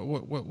me?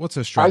 What's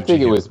her strategy? I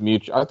think it was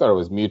I thought it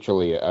was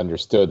mutually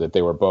understood that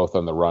they were both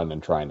on the run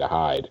and trying to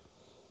hide.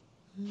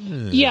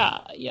 Yeah.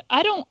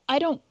 I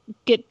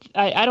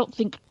don't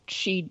think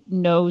she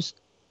knows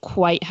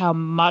quite how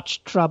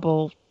much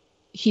trouble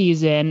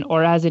he's in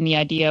or has any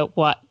idea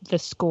what the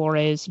score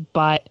is.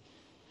 But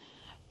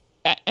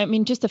I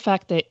mean, just the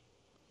fact that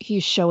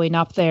he's showing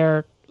up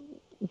there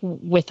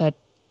with a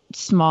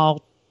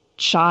small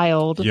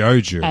child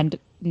Yoju and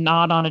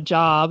not on a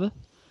job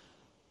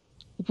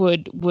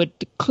would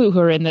clue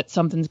her in that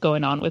something's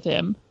going on with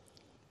him.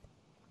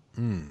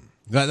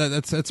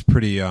 That's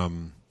pretty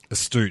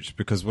astute,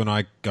 because when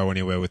I go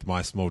anywhere with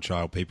my small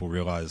child, people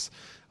realize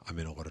I'm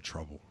in a lot of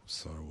trouble.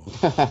 So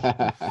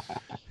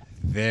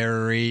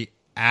very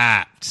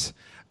apt.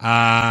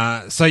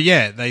 So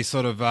yeah, they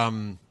sort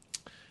of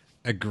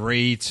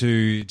agree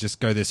to just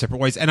go their separate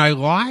ways, and I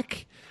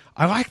like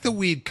the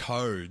weird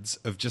codes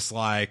of just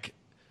like,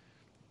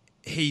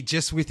 he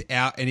just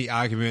without any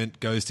argument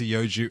goes to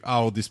Yoju,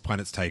 oh, this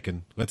planet's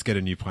taken, let's get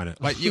a new planet.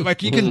 You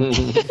can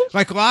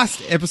like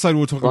last episode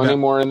we were talking about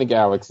more in the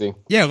galaxy.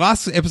 Yeah,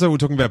 last episode we were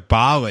talking about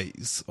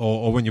Barleys,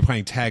 or when you're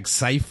playing tag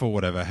safe or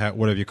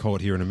whatever you call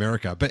it here in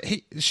America. But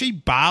she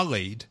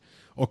Barleyed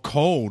or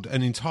called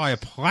an entire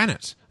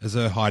planet as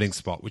her hiding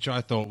spot, which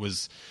I thought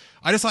was,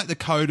 I just like the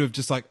code of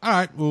just like, all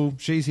right, well,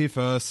 she's here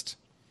first,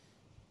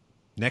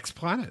 next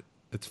planet,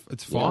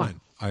 it's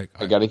fine. I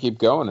got to keep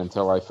going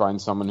until I find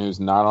someone who's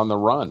not on the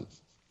run,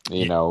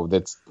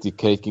 that's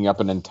taking up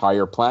an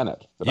entire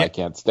planet that I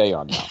can't stay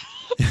on now.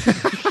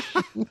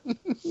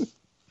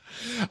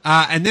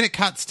 And then it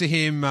cuts to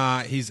him.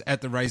 He's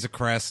at the Razor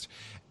Crest,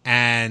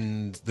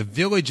 and the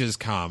villagers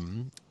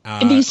come.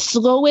 In the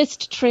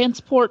slowest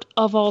transport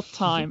of all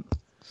time.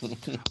 You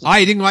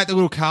didn't like the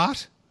little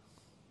cart?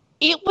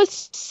 It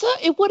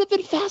would have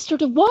been faster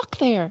to walk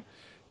there.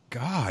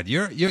 God,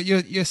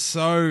 you're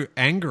so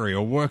angry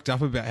or worked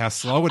up about how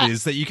slow it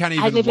is that you can't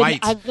even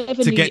wait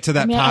to get to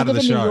that part of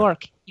the show. I live in New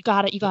York. You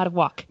got to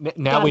walk.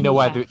 Now we know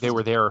why they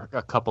were there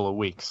a couple of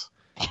weeks.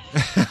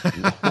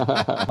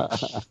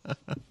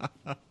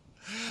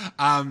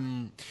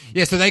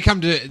 So they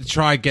come to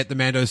try and get the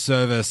Mando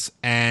service,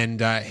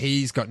 and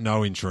he's got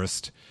no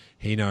interest.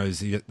 He knows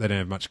they don't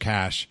have much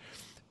cash.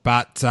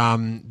 But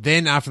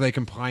then after they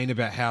complain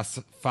about how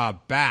far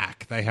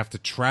back they have to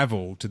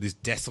travel to this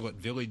desolate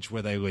village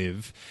where they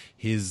live,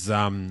 his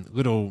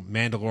little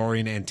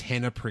Mandalorian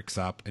antenna pricks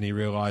up, and he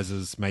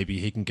realizes maybe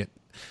he can get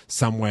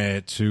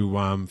somewhere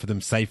to for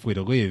them safely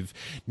to live.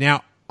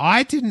 Now,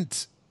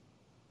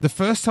 the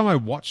first time I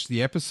watched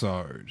the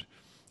episode,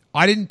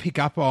 I didn't pick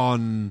up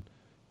on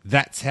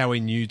that's how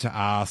he knew to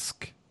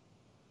ask.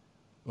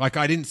 Like,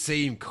 I didn't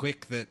see him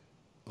click that,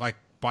 like,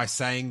 by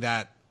saying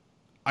that.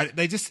 It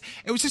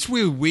was just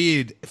really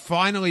weird.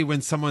 Finally,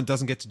 when someone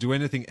doesn't get to do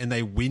anything and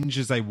they whinge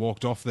as they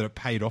walked off, that it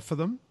paid off for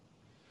them.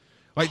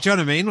 Like, do you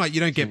know what I mean? Like,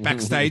 you don't get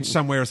backstage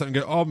somewhere or something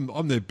and go, oh,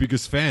 I'm their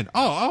biggest fan.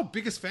 Oh,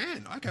 biggest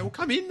fan. Okay, well,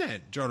 come in then.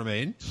 Do you know what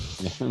I mean?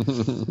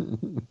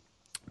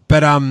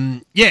 But,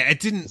 it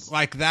didn't,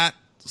 like, that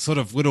sort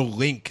of little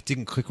link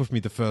didn't click with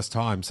me the first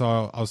time.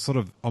 So I was sort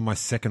of, on my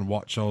second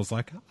watch, I was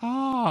like,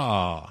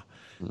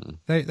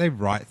 they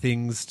write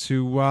things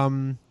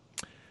to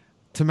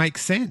make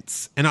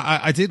sense. And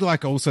I did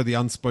like also the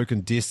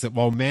unspoken diss that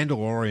while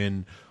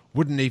Mandalorian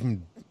wouldn't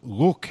even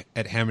look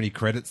at how many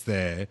credits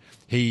there,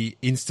 he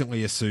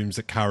instantly assumes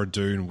that Cara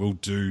Dune will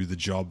do the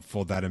job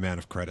for that amount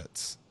of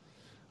credits.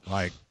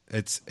 Like,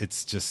 it's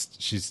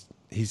just,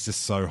 he's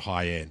just so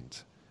high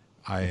end.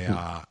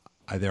 I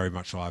very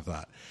much like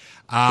that.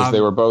 Because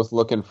they were both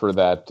looking for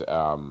that,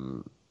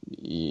 kind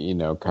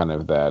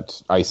of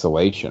that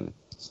isolation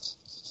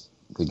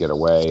to get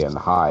away and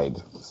hide.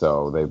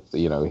 So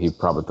he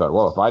probably thought,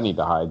 well, if I need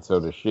to hide, so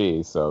does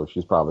she. So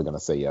she's probably going to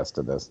say yes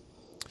to this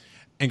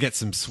and get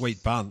some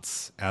sweet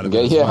bunts out of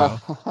it as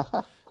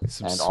well.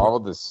 And all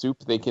of the soup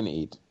they can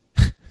eat.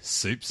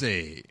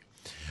 Soupsy.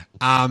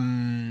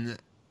 And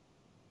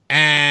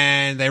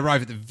they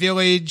arrive at the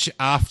village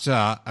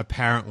after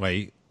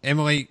apparently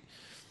Emily.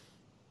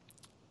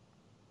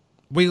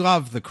 We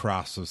love the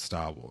crafts of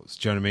Star Wars.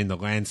 Do you know what I mean? The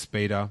land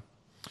speeder,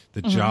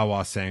 the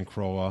Jawa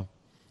sandcrawler,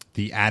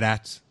 the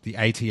AT-AT, the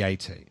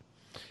AT-AT.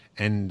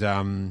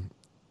 And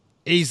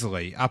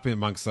easily up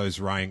amongst those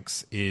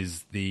ranks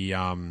is the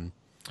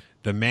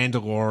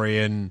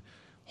Mandalorian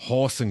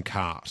horse and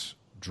cart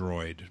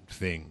droid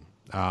thing,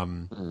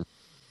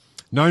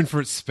 known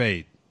for its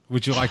speed.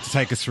 Would you like to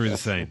take us through the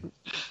scene?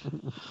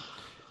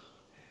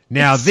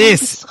 Now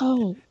this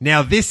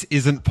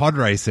isn't pod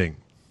racing.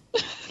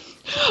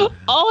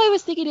 All I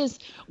was thinking is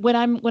when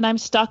I'm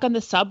stuck on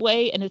the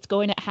subway and it's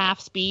going at half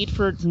speed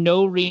for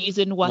no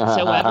reason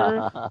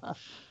whatsoever.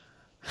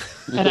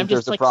 And I'm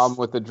just there's a problem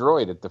with the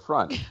droid at the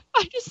front.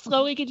 I'm just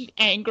slowly getting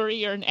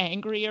angrier and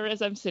angrier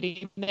as I'm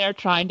sitting there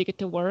trying to get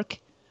to work.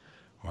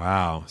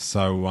 Wow.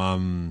 So,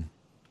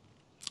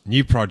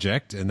 new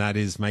project, and that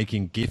is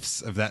making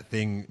GIFs of that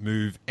thing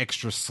move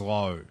extra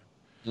slow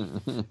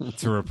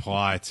to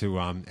reply to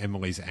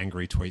Emily's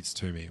angry tweets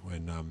to me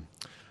when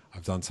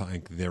I've done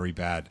something very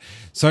bad.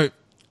 So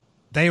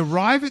they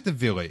arrive at the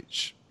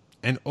village,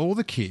 and all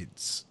the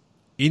kids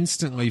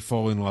instantly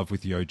fall in love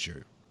with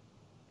Yoju.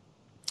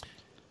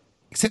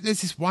 Except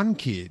there's this one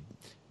kid.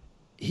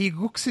 He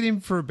looks at him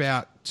for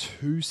about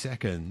 2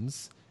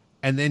 seconds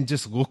and then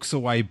just looks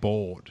away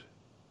bored.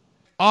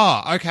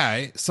 Oh,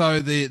 okay. So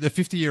the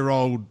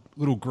 50-year-old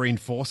little green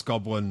force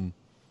goblin,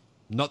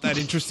 not that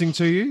interesting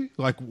to you?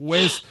 Like,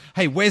 where's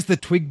the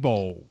twig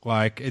ball?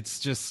 Like, it's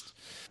just...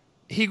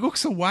 He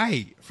looks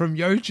away from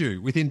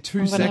Yoju within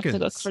 2 seconds. Have to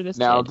look for this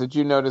now, kid. Did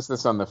you notice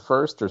this on the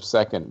first or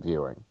second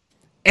viewing?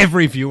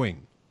 Every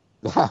viewing.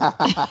 3,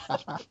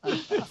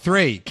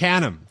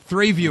 count them.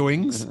 3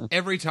 viewings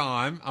every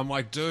time. I'm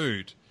like,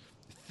 dude,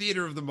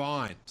 theater of the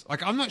mind.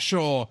 Like, I'm not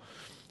sure.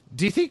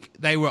 Do you think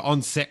they were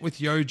on set with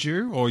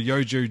Yoju, or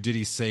Yoju did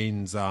his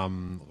scenes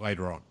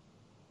later on?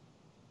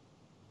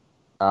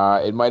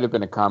 It might have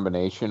been a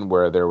combination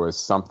where there was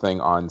something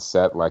on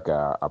set like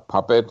a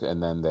puppet,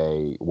 and then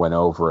they went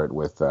over it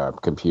with a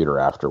computer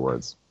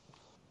afterwards.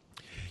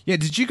 Yeah,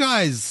 did you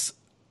guys...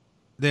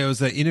 There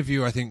was an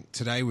interview, I think,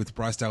 today with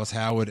Bryce Dallas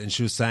Howard, and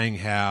she was saying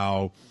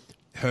how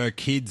her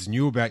kids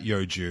knew about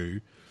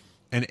Yoju,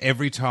 and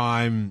every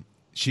time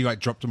she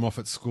dropped them off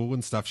at school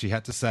and stuff, she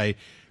had to say,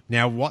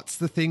 "Now, what's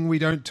the thing we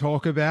don't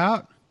talk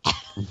about?"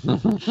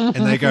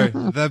 And they go,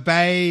 "The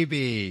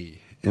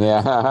baby."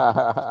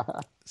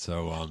 Yeah.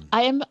 So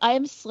I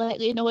am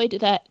slightly annoyed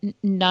that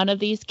none of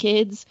these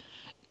kids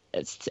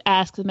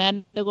ask the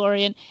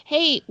Mandalorian,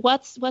 "Hey,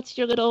 what's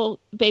your little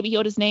baby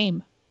Yoda's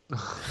name?"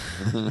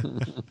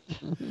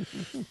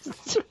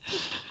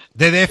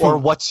 They're there for... Or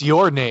what's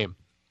your name?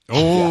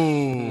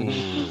 Oh.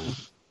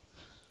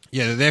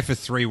 Yeah, they're there for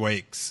 3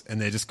 weeks,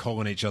 and they're just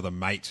calling each other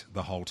mate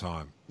the whole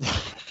time.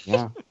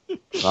 Yeah.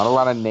 Not a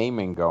lot of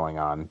naming going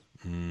on.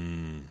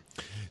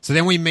 So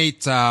then we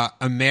meet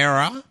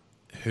Amera,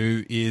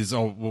 who is,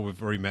 oh, well,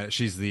 we've already met.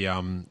 She's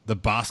the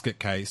basket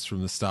case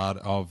from the start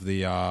of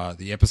the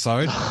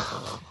episode.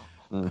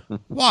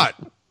 What?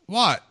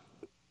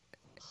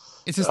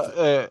 It's just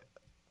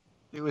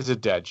it was a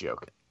dad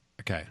joke.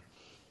 okay.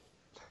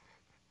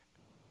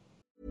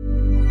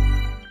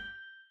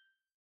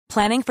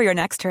 Planning for your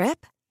next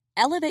trip?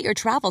 Elevate your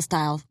travel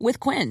style with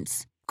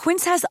Quince.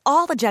 Quince has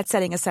all the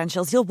jet-setting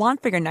essentials you'll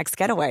want for your next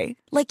getaway,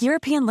 like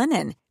European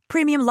linen,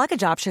 premium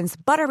luggage options,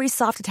 buttery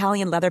soft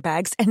Italian leather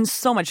bags, and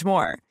so much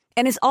more.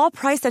 And is all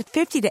priced at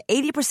 50 to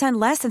 80%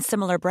 less than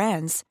similar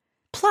brands.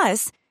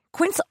 Plus,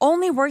 Quince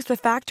only works with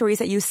factories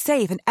that use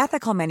safe and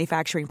ethical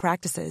manufacturing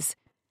practices.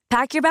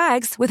 Pack your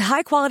bags with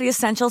high-quality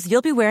essentials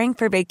you'll be wearing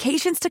for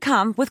vacations to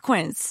come with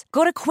Quince.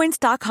 Go to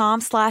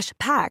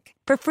quince.com/pack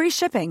for free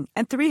shipping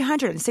and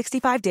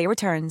 365-day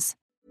returns.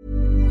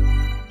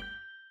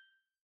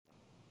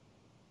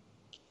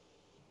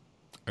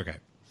 Okay.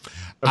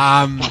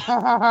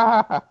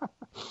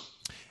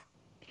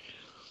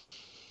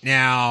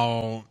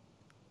 Now,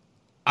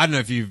 I don't know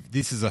if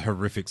this is a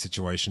horrific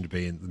situation to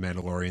be in, the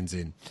Mandalorian's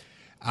in.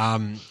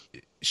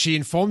 She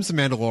informs the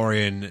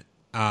Mandalorian,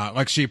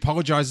 she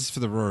apologizes for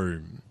the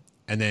room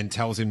and then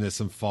tells him there's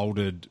some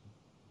folded,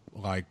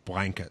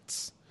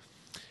 blankets.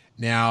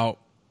 Now,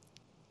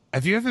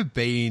 have you ever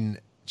been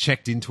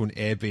checked into an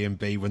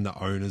Airbnb when the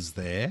owner's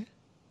there?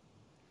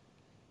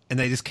 And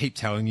they just keep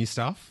telling you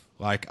stuff?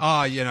 Like,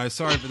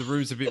 sorry, but the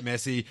room's a bit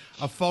messy.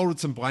 I've folded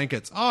some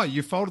blankets. Oh,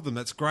 you folded them.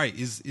 That's great.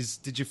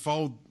 Did you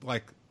fold,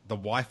 the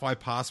Wi-Fi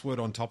password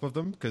on top of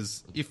them?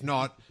 Because if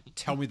not,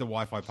 tell me the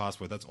Wi-Fi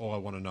password. That's all I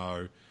want to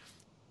know.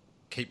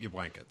 Keep your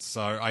blankets.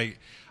 So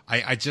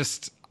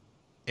it's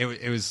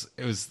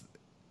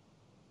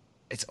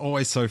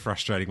always so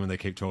frustrating when they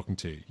keep talking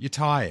to you. You're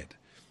tired.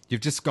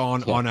 You've just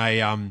gone on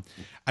a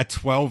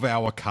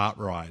 12-hour cart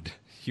ride.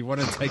 You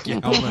want to take your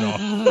helmet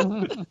off.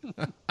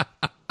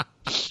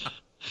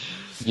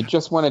 You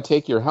just want to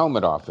take your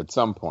helmet off at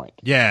some point.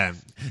 Yeah.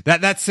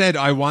 That said,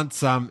 I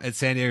once at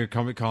San Diego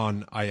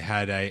Comic-Con, I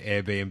had a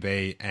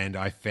Airbnb and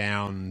I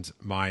found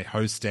my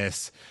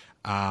hostess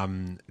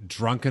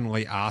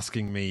drunkenly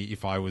asking me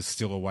if I was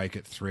still awake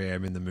at 3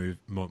 a.m. in the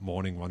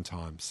morning one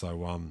time.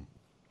 So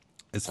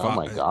as far, oh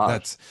my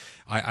God.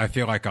 I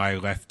feel like I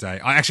left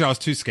I was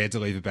too scared to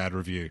leave a bad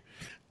review.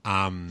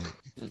 But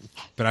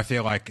I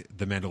feel like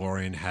the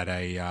Mandalorian had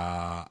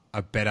a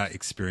better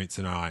experience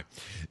than I.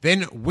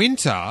 Then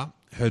Winter,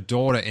 her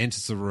daughter,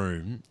 enters the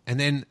room, and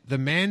then the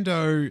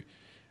Mando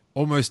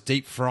almost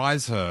deep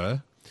fries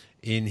her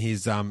in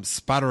his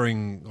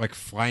sputtering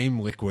flame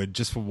liquid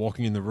just for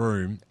walking in the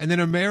room. And then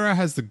Omera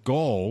has the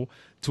gall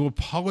to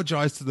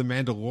apologize to the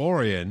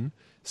Mandalorian,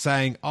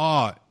 saying,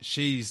 "Oh,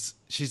 she's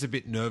a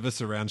bit nervous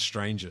around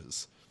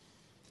strangers."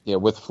 Yeah,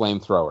 with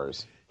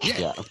flamethrowers.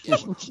 Yeah.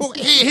 Well,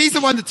 he's the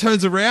one that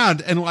turns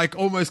around and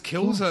almost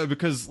kills her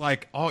because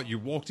you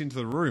walked into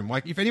the room.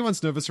 If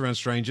anyone's nervous around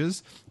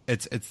strangers,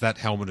 it's that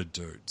helmeted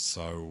dude.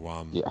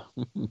 So yeah,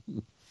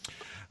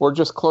 or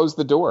just close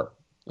the door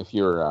if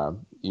you're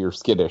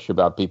skittish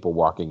about people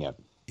walking in.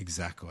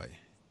 Exactly.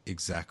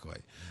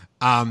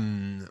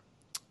 And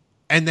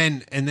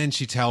then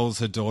she tells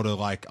her daughter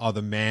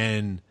the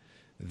man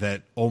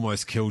that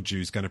almost killed you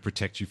is going to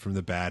protect you from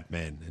the bad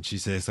men, and she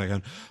says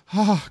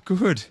 "Oh,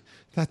 good."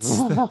 That's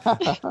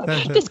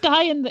this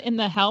guy in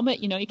the helmet.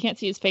 You can't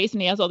see his face,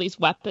 and he has all these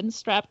weapons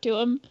strapped to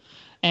him,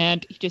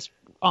 and he just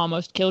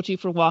almost killed you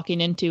for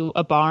walking into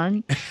a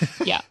barn.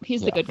 Yeah,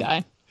 he's the good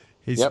guy.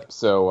 Yep.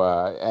 So,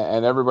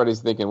 and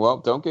everybody's thinking, well,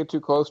 don't get too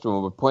close to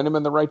him, but point him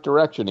in the right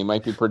direction. He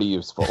might be pretty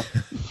useful.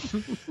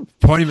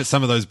 Point him at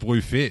some of those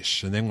blue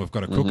fish, and then we've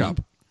got a cook up.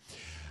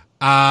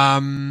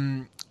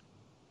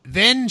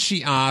 Then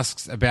she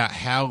asks about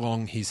how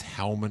long his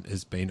helmet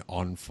has been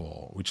on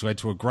for, which led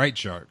to a great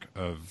joke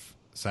of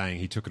saying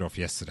he took it off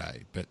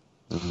yesterday, but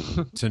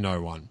to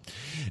no one.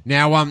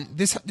 Now,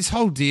 this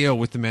whole deal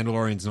with the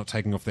Mandalorians not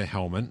taking off their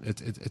helmet,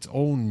 it's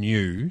all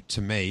new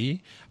to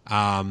me.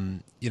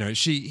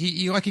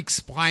 He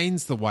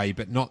explains the way,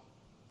 but not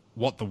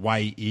what the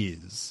way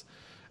is.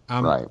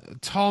 Right.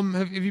 Tom,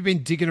 have you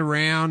been digging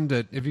around?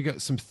 Have you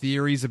got some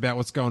theories about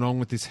what's going on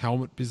with this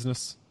helmet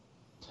business?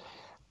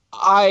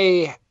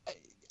 I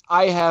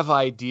have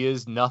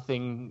ideas,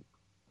 nothing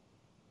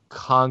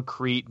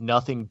concrete,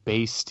 nothing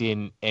based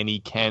in any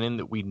canon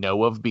that we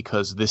know of,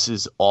 because this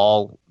is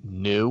all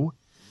new.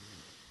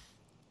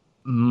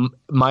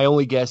 My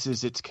only guess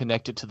is it's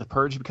connected to the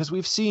Purge, because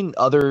we've seen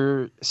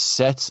other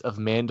sets of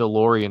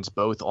Mandalorians,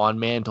 both on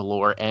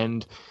Mandalore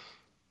and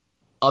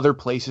other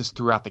places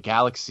throughout the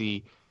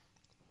galaxy,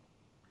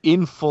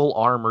 in full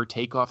armor,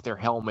 take off their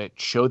helmet,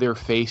 show their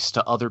face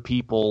to other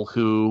people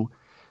who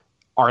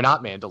are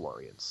not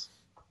Mandalorians.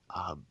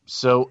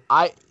 So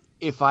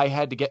if I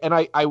had to get, and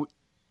I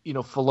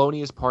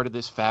Filoni is part of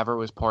this,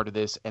 Favreau is part of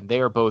this, and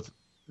they are both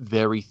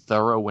very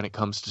thorough when it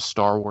comes to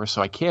Star Wars.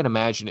 So I can't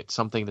imagine it's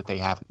something that they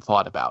haven't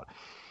thought about.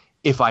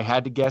 If I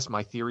had to guess,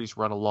 my theories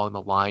run along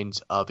the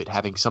lines of it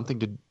having something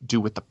to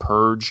do with the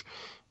Purge,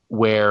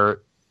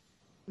 where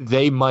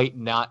they might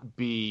not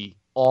be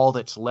all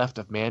that's left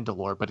of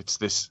Mandalore, but it's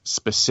this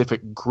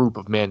specific group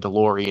of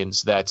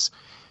Mandalorians that's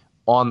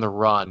on the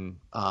run,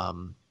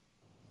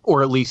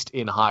 or at least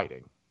in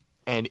hiding,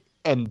 and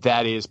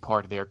that is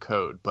part of their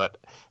code. But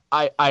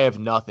I have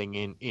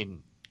nothing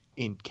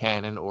in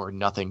canon or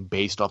nothing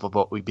based off of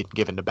what we've been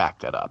given to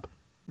back that up.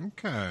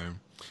 Okay.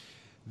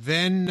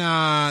 Then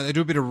they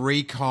do a bit of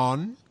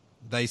recon.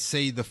 They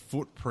see the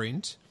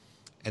footprint,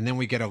 and then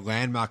we get a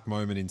landmark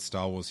moment in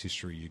Star Wars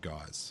history, you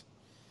guys.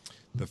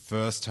 The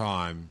first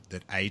time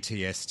that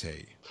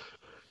ATST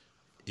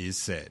is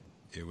said.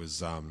 It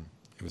was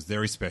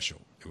very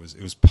special.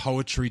 It was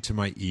poetry to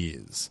my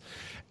ears.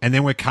 And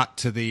then we're cut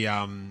to the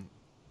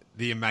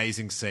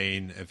amazing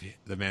scene of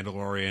the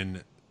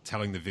Mandalorian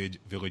telling the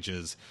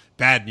villagers,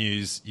 "Bad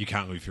news, you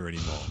can't live here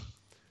anymore."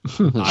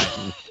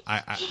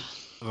 I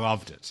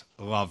loved it.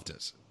 Loved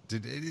it.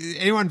 Did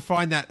anyone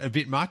find that a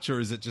bit much, or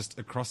is it just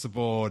across the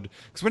board?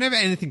 Because whenever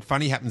anything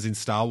funny happens in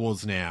Star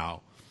Wars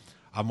now,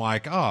 I'm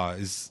like, oh,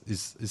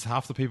 is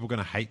half the people going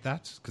to hate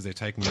that because they're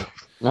taking it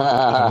a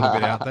little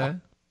bit out there?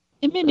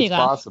 It made me It's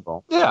laugh.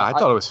 possible. Yeah, I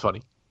thought it was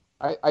funny.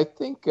 I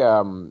think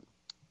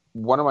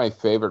one of my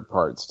favorite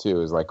parts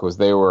too is was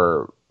they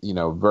were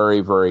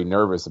very, very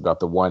nervous about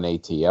the one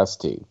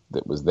ATST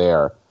that was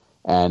there,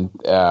 and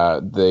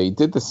they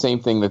did the same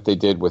thing that they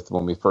did with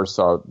when we first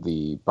saw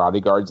the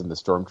bodyguards in the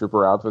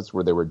stormtrooper outfits,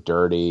 where they were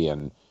dirty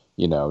and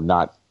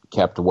not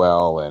kept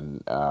well,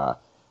 and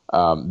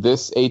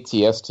this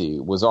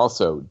ATST was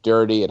also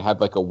dirty. It had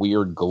like a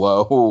weird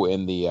glow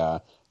in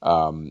the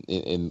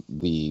in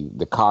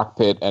the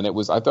cockpit, and I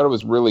thought it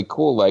was really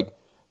cool. Like,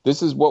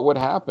 this is what would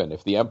happen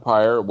if the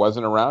Empire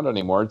wasn't around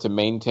anymore to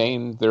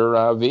maintain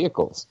their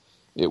vehicles.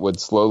 It would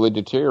slowly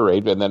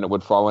deteriorate, and then it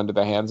would fall into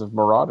the hands of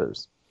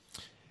marauders.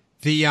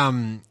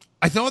 I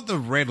thought the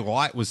red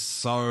light was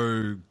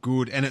so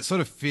good, and it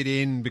sort of fit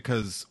in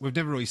because we've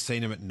never really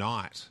seen them at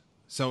night.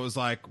 So it was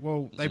like,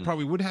 well, they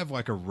probably would have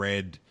like a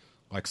red,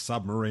 like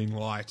submarine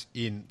light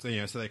in,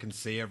 so they can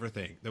see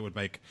everything. That would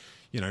make,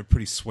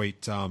 pretty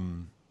sweet.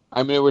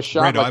 I mean, it was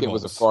shot red like eyeballs. It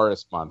was a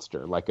forest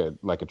monster, like a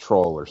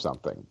troll or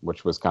something,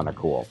 which was kind of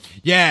cool.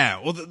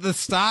 Yeah, well, the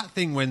start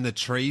thing when the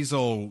trees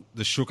all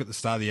shook at the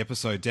start of the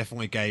episode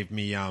definitely gave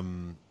me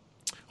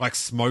like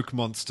smoke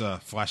monster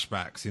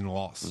flashbacks in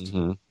Lost.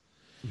 Mm-hmm.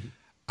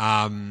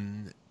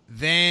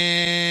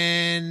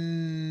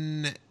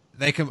 Then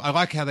I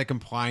like how they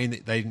complain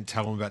that they didn't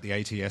tell them about the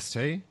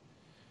ATST.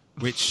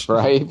 Which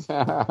right,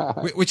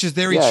 which is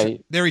very Yeah.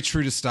 very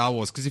true to Star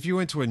Wars. Because if you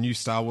went to a new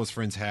Star Wars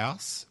friend's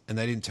house and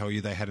they didn't tell you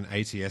they had an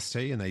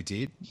ATST and they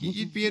did,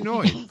 you'd be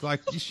annoyed.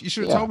 Like, you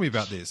should have Yeah. told me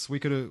about this. We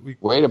could have.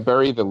 Way to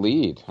bury the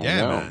lead. I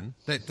Yeah, know. man.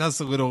 That does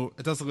a little.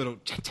 It does a little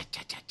chat, chat,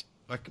 chat, chat.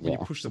 Like when you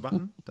push the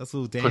button, does a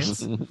little dance.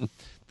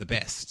 The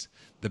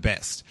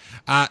best.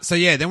 So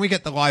yeah, then we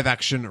get the live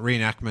action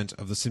reenactment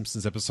of the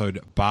Simpsons episode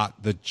Bart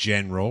the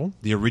General,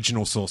 the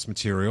original source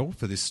material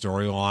for this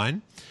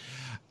storyline.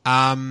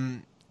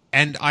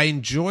 And I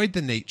enjoyed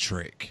the neat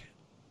trick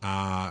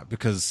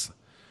because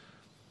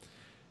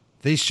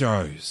these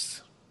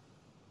shows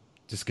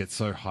just get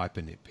so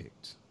hyper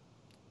nitpicked,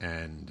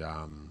 and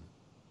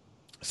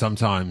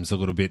sometimes a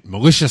little bit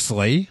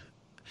maliciously.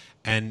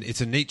 And it's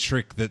a neat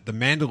trick that the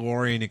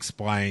Mandalorian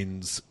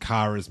explains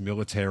Kara's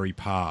military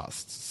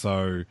past.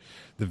 So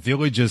the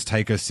villagers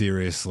take her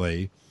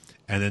seriously,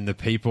 and then the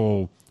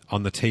people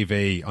on the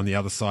TV on the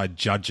other side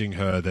judging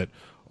her that,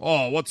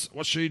 oh, what's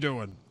she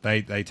doing?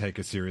 They take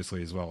her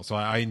seriously as well. So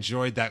I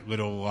enjoyed that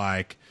little,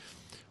 like,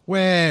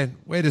 we're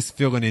just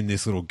filling in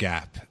this little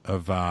gap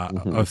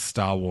of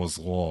Star Wars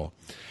lore.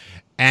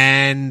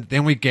 And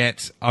then we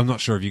get, I'm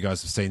not sure if you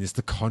guys have seen this,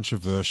 the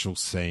controversial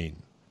scene,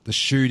 the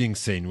shooting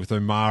scene with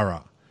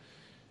O'Mara.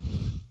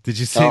 Did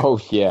you see? Oh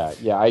yeah.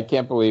 I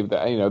can't believe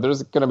that.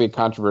 There's going to be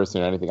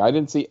controversy or anything. I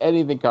didn't see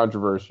anything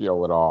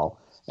controversial at all,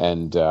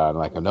 and I'm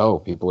like, oh, no,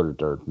 people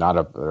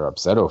they're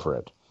upset over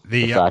it.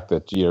 The fact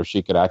that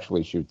she could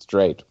actually shoot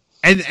straight.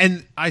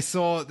 And I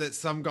saw that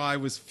some guy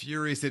was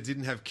furious that it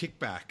didn't have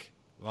kickback,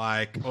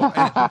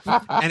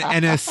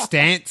 and her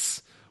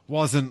stance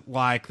wasn't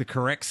like the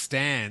correct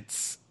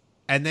stance.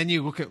 And then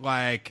you look at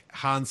like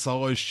Han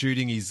Solo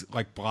shooting his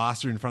like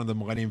blaster in front of the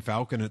Millennium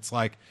Falcon. It's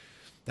like,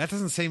 that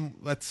doesn't seem.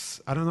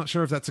 I'm not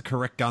sure if that's a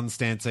correct gun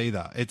stance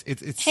either.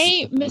 It's.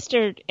 Hey,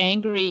 Mr.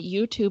 Angry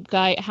YouTube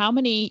guy, how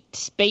many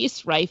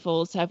space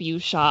rifles have you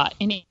shot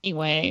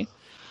anyway?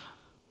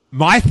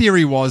 My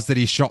theory was that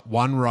he shot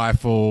one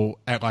rifle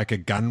at like a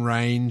gun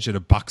range at a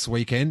Bucks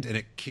weekend, and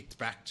it kicked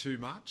back too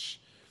much.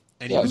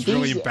 And he was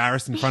really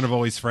embarrassed in front of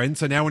all his friends.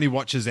 So now when he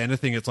watches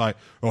anything, it's like,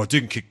 oh, it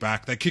didn't kick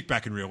back. They kick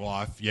back in real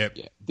life. Yep.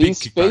 Yeah. These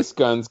space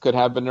guns could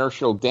have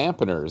inertial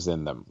dampeners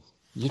in them.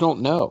 You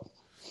don't know.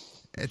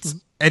 It's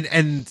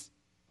and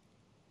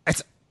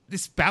it's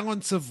this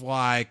balance of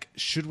like,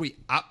 should we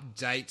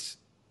update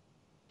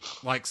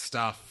like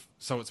stuff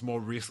so it's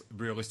more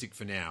realistic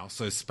for now?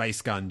 So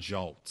space gun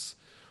jolts,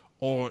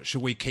 or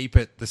should we keep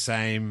it the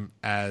same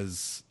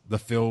as the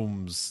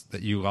films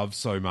that you love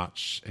so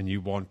much and you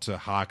want to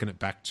harken it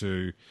back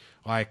to?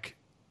 Like,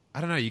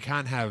 I don't know. You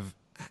can't have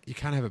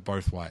have it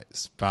both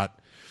ways. But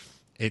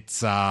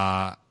it's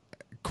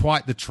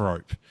quite the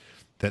trope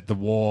that the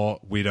war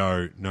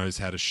widow knows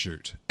how to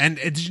shoot. And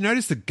did you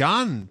notice the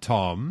gun,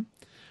 Tom,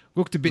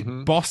 looked a bit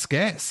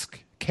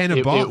Bosk-esque? Kenner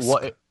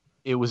Bosk.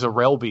 It was a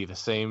Relby, the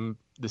same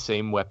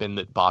weapon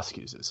that Bosk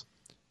uses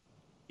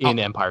in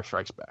Empire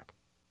Strikes Back.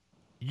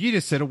 You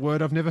just said a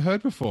word I've never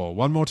heard before.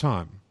 One more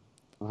time.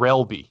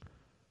 Relby.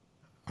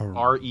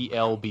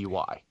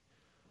 Relby.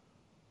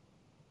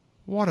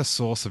 What a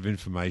source of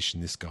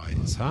information this guy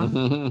is, huh?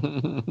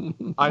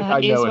 I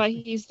That is know why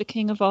it. he's the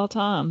king of all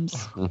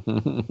times.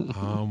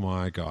 Oh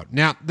my God.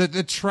 Now,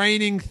 the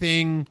training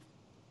thing,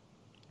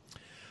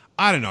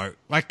 I don't know.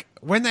 Like,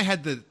 when they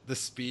had the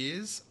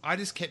spears, I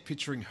just kept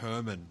picturing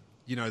Herman,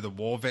 you know, the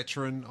war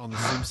veteran on The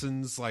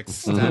Simpsons, like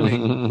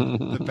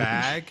stabbing the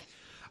bag.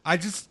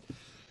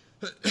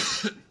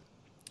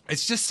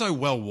 It's just so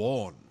well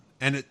worn.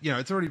 And,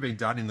 it's already been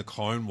done in the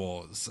Clone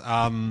Wars.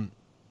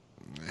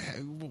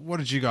 What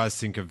did you guys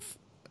think of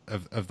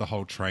the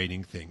whole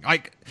training thing?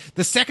 Like,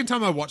 the second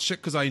time I watched it,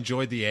 because I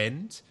enjoyed the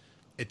end,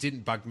 it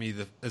didn't bug me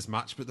as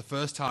much. But the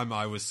first time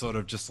I was sort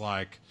of just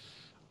like,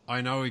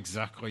 I know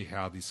exactly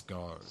how this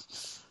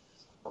goes.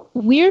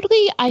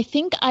 Weirdly, I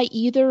think I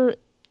either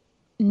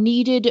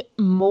needed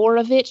more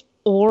of it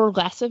or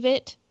less of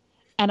it,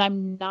 and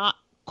I'm not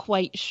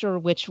quite sure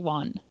which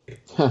one.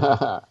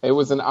 It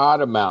was an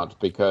odd amount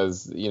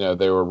because,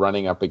 they were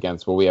running up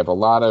against, we have a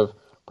lot of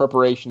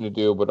preparation to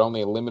do, but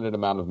only a limited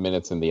amount of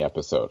minutes in the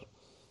episode.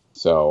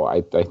 So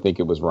I think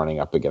it was running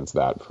up against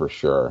that for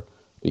sure,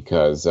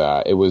 because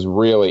it was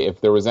really,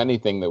 if there was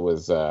anything that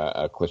was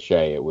a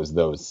cliche, it was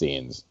those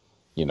scenes,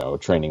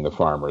 training the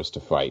farmers to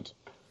fight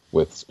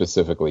with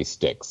specifically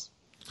sticks.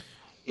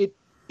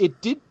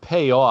 It did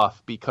pay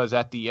off because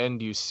at the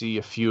end you see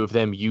a few of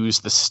them use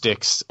the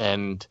sticks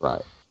and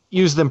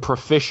use them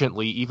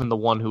proficiently, even the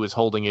one who is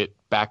holding it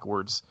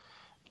backwards.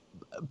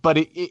 But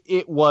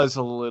it was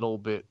a little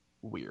bit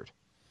weird.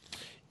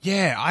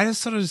 Yeah, I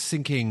just sort of was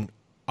thinking,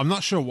 I'm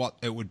not sure what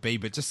it would be,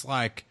 but just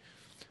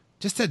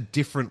a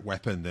different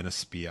weapon than a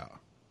spear.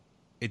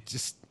 It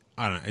just,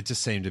 I don't know, it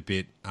just seemed a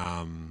bit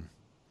on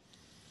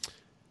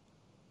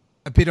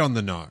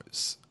the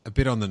nose. A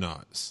bit on the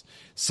nose.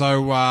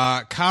 So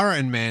Cara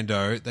and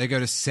Mando, they go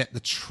to set the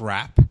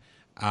trap.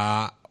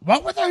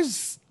 What were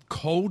those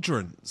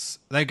cauldrons?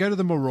 They go to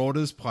the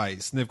Marauders'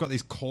 place, and they've got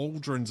these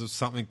cauldrons of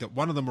something that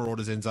one of the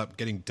Marauders ends up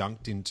getting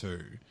dunked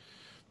into.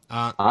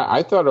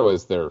 I thought it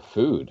was their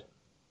food.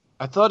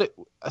 I thought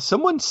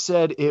someone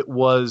said it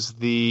was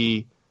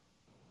the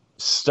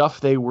stuff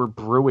they were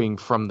brewing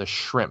from the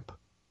shrimp.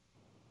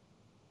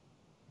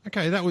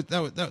 Okay, that would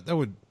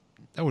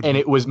And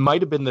it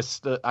might have been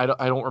I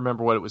don't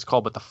remember what it was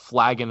called, but the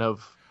flagon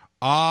of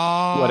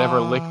whatever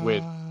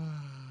liquid.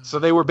 So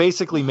they were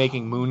basically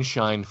making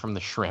moonshine from the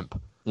shrimp.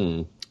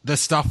 The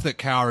stuff that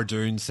Cara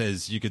Dune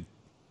says you could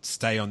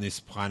stay on this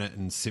planet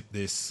and sip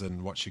this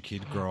and watch your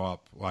kid grow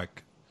up,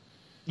 like.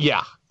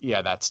 Yeah,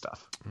 that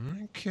stuff.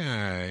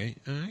 Okay.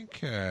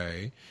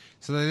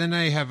 So then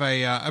they have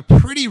a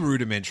pretty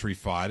rudimentary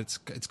fight.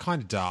 It's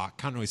kind of dark.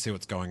 Can't really see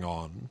what's going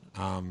on.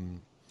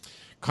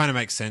 Kind of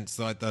makes sense.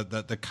 Like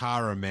the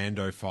Cara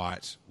Mando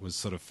fight was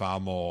sort of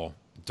far more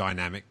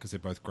dynamic because they're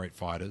both great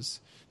fighters.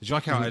 Did you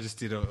like how I just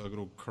did a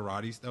little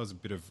karate? That was a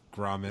bit of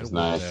gra metal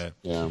Nice. there.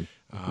 Yeah.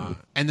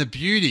 And the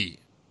beauty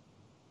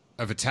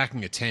of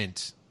attacking a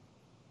tent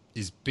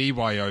is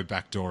BYO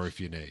backdoor if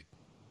you need.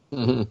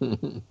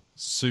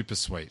 Super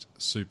sweet.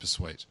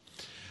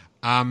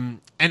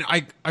 And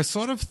I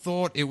sort of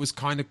thought it was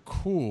kind of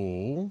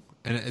cool,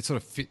 and it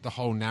sort of fit the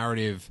whole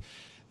narrative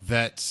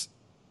that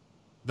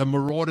the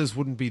Marauders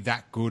wouldn't be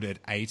that good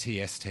at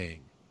ATSTing,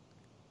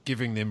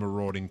 giving them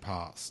marauding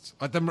past.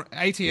 Like the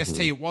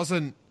ATST, it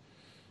wasn't.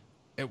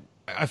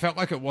 I felt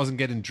like it wasn't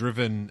getting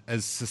driven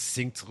as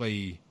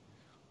succinctly.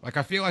 Like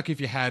I feel like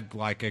if you had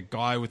like a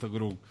guy with a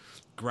little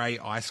grey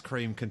ice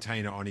cream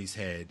container on his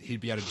head, he'd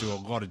be able to do a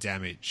lot of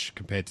damage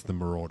compared to the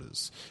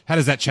Marauders. How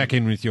does that check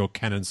in with your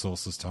canon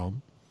sources,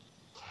 Tom?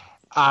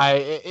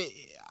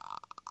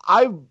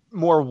 I'm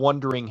more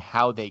wondering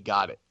how they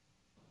got it.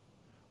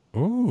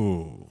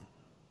 Ooh.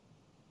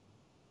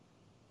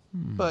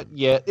 But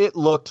yeah, it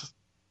looked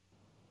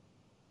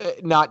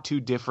not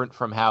too different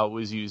from how it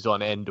was used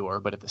on Endor,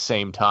 but at the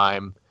same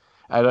time,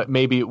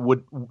 maybe it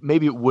would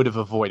have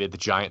avoided the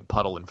giant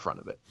puddle in front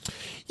of it.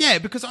 Yeah,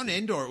 because on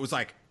Endor it was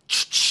like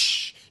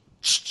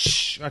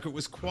it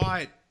was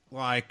quite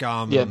like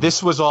yeah,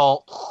 this was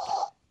all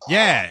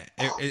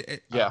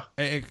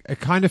it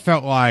kind of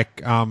felt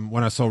like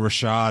when I saw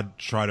Rashad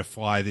try to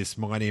fly this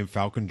Millennium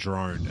Falcon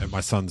drone at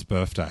my son's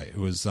birthday. It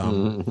was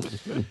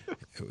it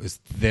was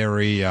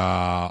very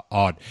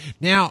odd.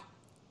 Now,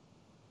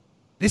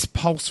 this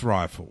pulse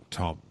rifle,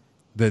 Tom,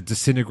 the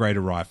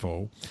disintegrator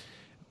rifle,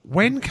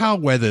 when Carl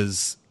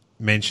Weathers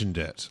mentioned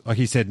it, like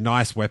he said,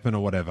 nice weapon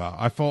or whatever,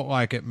 I felt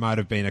like it might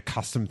have been a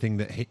custom thing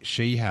that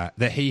he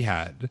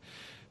had.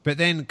 But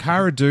then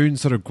Cara Dune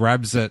sort of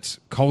grabs it,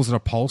 calls it a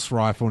pulse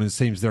rifle, and it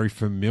seems very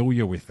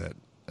familiar with it.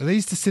 Are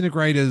these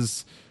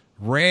disintegrators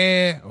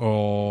rare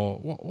or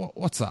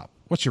what's up?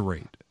 What's your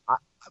read?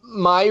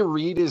 My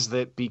read is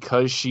that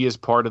because she is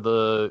part of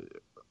the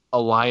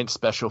Alliance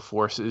Special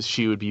Forces,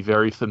 she would be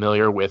very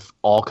familiar with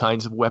all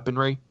kinds of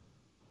weaponry,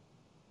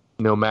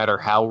 no matter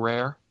how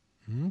rare.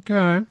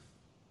 Okay.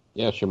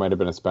 Yeah, she might have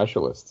been a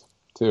specialist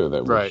too.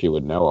 She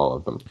would know all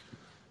of them.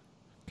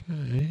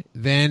 Okay.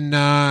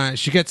 Then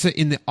she gets it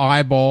in the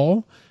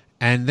eyeball,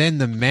 and then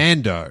the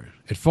Mando.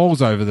 It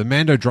falls over. The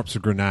Mando drops a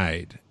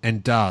grenade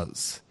and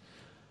does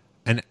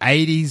an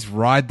 80s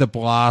ride the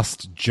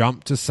blast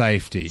jump to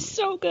safety.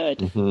 So good.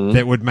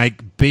 That would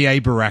make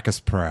B.A.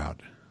 Baracus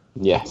proud.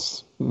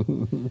 Yes.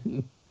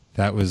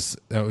 That was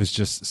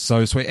just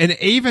so sweet. And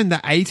even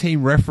the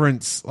 18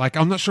 reference, like,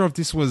 I'm not sure if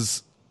this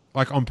was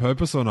like on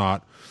purpose or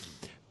not,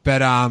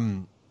 but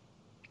I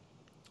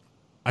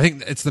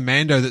think it's the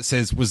Mando that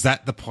says, "Was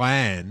that the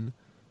plan?"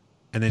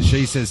 And then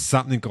she says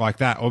something like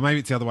that, or maybe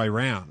it's the other way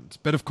around.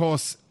 But of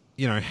course,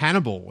 you know,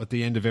 Hannibal at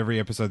the end of every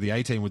episode of the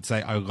 18 would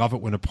say, "I love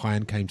it when a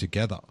plan came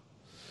together."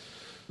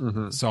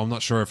 So I'm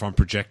not sure if I'm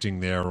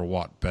projecting there or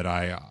what, but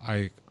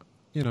I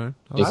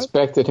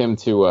expected him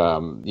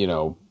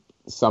to,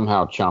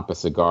 somehow chomp a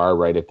cigar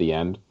right at the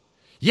end.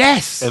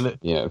 Yes. And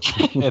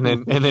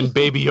then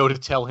Baby Yoda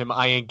tell him,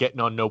 "I ain't getting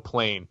on no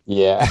plane."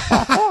 Yeah.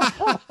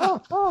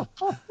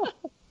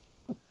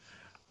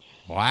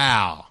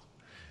 Wow.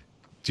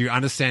 Do you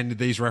understand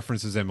these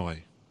references,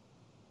 Emily?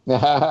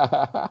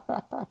 I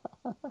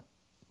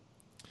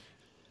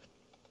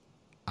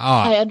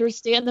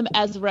understand them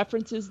as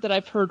references that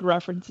I've heard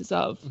references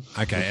of.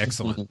 Okay,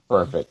 excellent.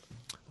 Perfect.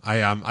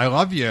 I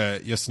love your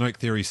Snoke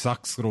Theory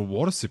sucks little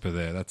water sipper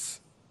there.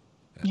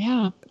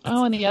 Yeah.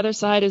 Oh, and the other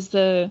side is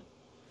the...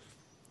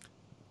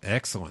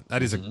 Excellent.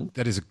 That is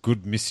a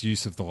good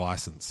misuse of the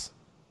license.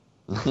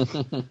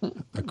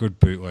 A good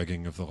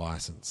bootlegging of the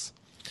license.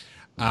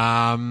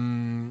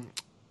 Then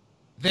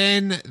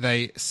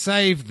they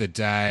save the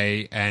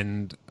day,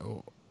 and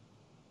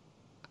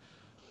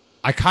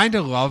I kind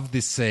of love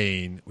this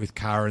scene with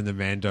Cara and the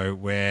Mando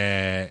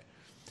where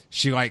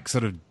she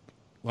sort of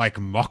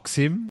mocks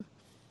him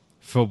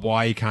for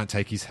why he can't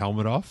take his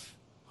helmet off.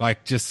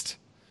 Just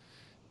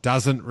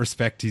doesn't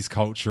respect his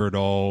culture at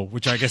all,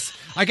 which I guess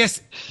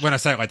when I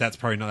say it like that, it's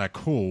probably not that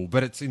cool,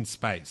 but it's in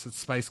space. It's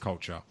space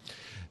culture.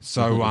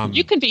 So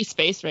you can be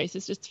space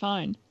racist. It's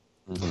fine.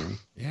 Mm-hmm.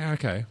 Yeah,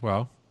 okay.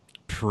 Well,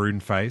 prune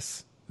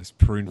face. There's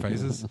prune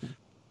faces.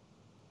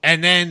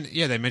 And then,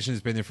 they mentioned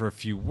he's been there for a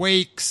few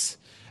weeks.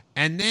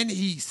 And then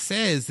he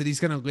says that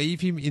he's going to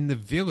leave him in the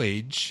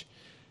village.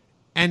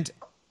 And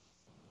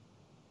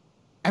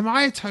am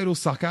I a total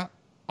sucker?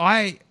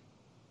 I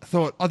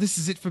thought, this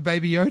is it for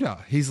Baby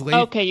Yoda. He's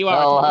leaving. Okay, you are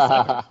a total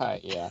sucker.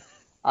 Yeah.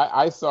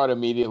 I saw it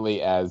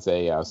immediately as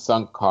a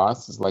sunk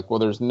cost. It's like, well,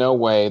 there's no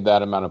way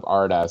that amount of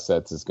art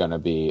assets is going to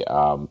be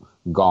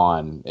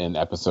gone in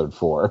episode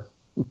 4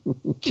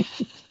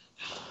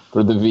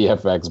 for the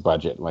VFX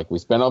budget. We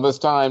spent all this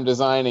time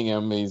designing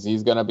him.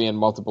 He's going to be in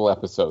multiple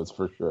episodes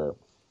for sure.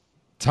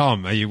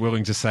 Tom, are you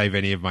willing to save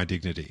any of my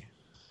dignity?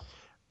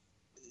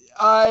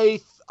 I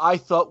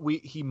thought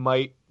he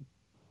might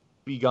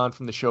be gone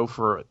from the show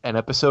for an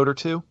episode or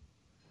two.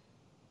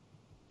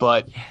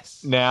 But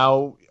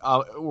now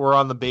we're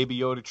on the Baby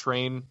Yoda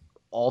train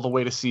all the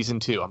way to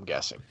season 2, I'm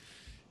guessing.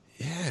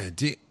 Yeah.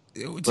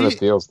 What it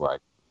feels like.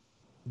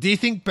 Do you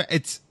think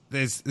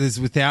there's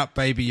without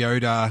Baby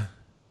Yoda,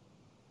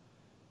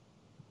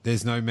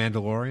 there's no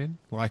Mandalorian?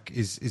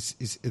 Is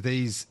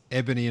these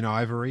Ebony and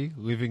Ivory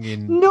living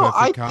in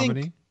perfect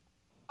harmony?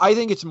 I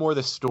think it's more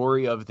the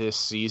story of this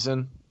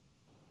season.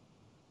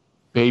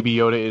 Baby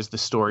Yoda is the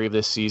story of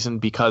this season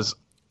because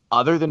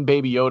other than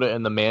Baby Yoda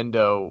and the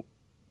Mando,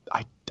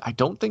 I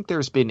don't think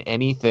there's been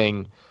any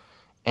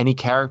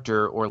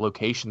character or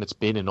location that's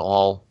been in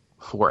all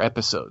 4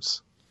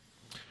 episodes.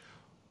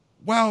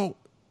 Well,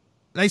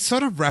 they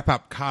sort of wrap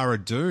up Cara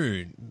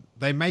Dune.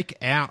 They make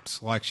out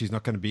like she's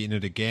not going to be in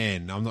it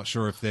again. I'm not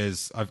sure if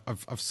there's...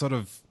 I've sort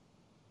of...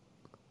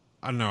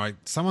 I don't know.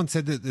 Someone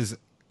said that there's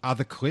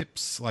other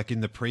clips,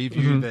 in the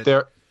preview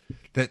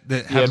that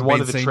haven't in one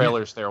been of the seen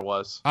trailers yet. there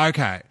was.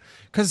 Okay.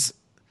 Because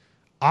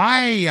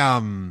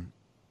I'm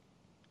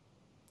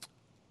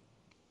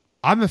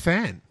a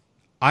fan.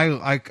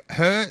 I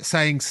her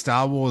saying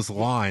Star Wars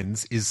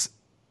lines is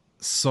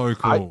so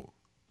cool.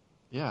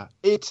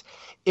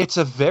 It's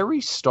a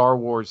very Star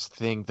Wars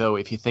thing, though,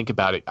 if you think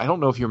about it. I don't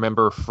know if you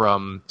remember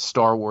from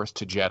Star Wars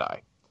to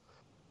Jedi,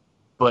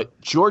 but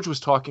George was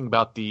talking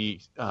about the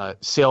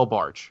sail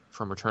barge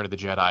from Return of the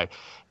Jedi,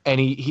 and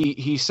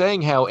he's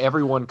saying how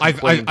everyone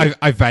complained.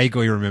 I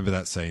vaguely remember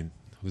that scene.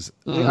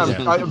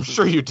 I'm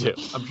sure you do.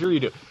 I'm sure you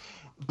do.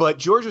 But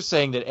George was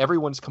saying that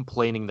everyone's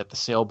complaining that the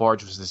sail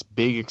barge was this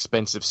big,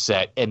 expensive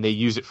set, and they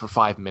use it for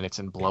 5 minutes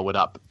and blow it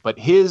up. But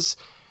his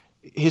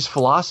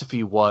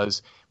philosophy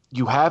was,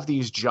 you have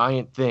these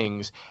giant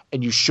things,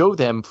 and you show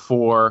them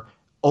for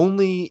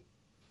only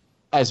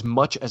as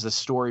much as the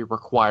story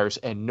requires,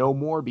 and no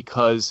more,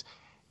 because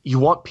you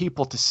want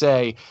people to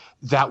say,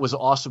 that was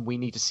awesome, we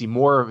need to see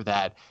more of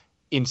that.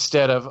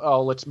 instead of,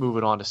 oh, let's move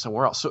it on to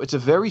somewhere else. So it's a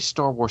very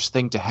Star Wars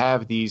thing to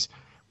have these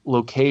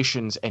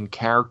locations and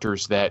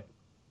characters that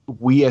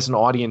we as an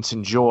audience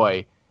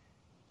enjoy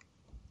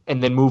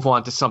and then move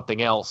on to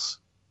something else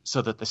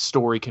so that the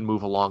story can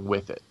move along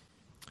with it.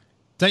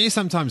 Don't you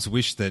sometimes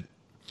wish that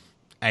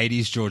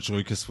 80s George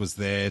Lucas was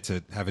there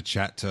to have a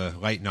chat to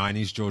late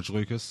 90s George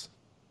Lucas?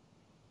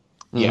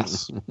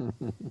 Yes.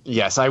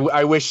 Yes,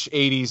 I wish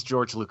 80s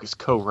George Lucas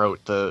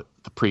co-wrote the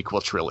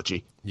prequel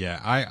trilogy.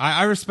 Yeah,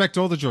 I respect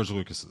all the George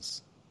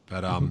Lucases,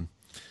 but I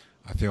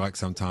feel like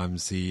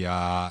sometimes he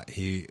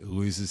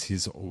loses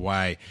his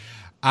way.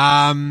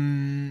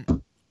 And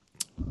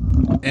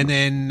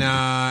then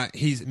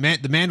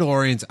the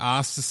Mandalorian's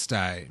asked to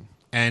stay,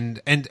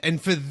 and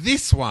for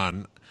this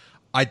one,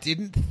 I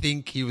didn't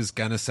think he was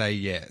gonna say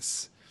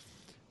yes,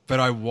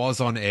 but I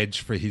was on edge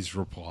for his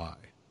reply.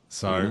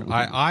 So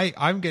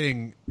I'm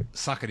getting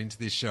suckered into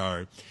this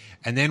show,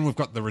 and then we've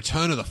got the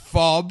return of the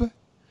fob.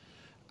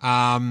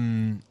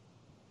 Omara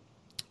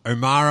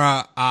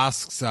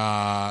asks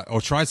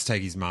or tries to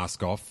take his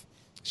mask off.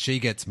 She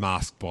gets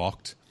mask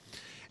blocked.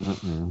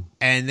 And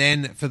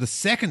then for the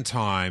second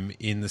time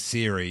in the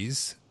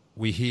series,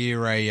 we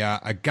hear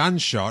a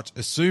gunshot.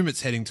 Assume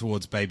it's heading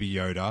towards Baby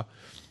Yoda,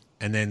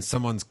 and then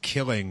someone's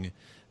killing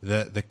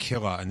the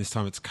killer. And this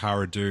time it's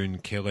Cara Dune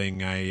killing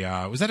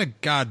was that a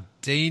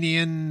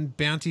Gardenian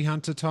bounty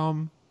hunter,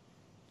 Tom?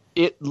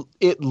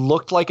 It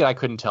looked like it. I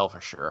couldn't tell for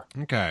sure.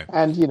 Okay.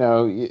 And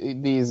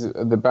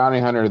the bounty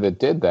hunter that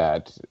did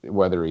that,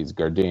 whether he's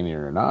Gardenian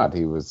or not,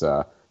 he was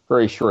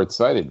very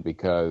short-sighted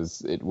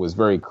because it was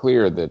very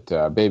clear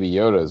that Baby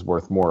Yoda is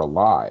worth more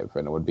alive,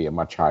 and it would be a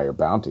much higher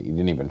bounty. He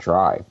didn't even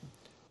try.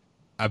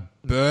 A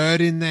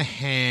bird in the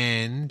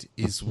hand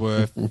is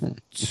worth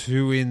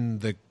two in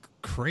the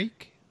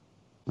creek?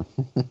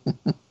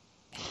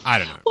 I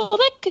don't know. Well,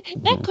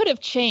 that could have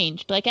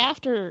changed. Like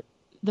after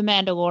the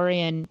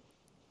Mandalorian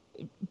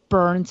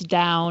burns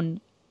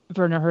down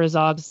Werner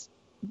Herzog's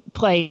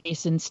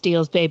place and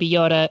steals Baby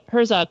Yoda,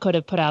 Herzog could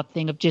have put out the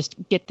thing of just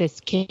get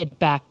this kid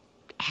back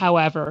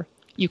however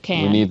you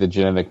can. We need the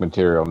genetic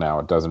material now.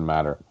 It doesn't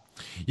matter.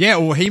 Yeah,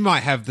 well, he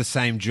might have the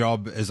same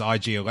job as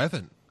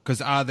IG-11,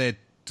 because are there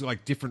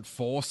like different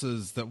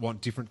forces that want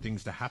different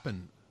things to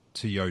happen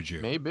to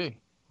Yoju? Maybe.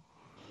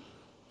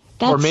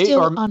 That's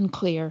still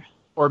unclear.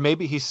 Or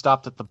maybe he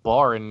stopped at the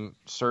bar and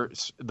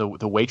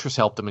the waitress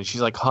helped him, and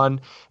she's like,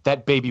 "Hun,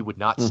 that baby would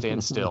not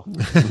stand still."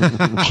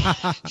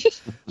 I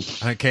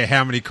don't care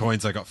how many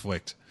coins I got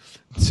flicked.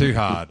 Too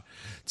hard.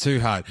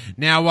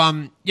 Now,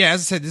 as I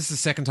said, this is the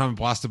second time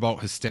Blaster Bolt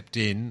has stepped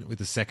in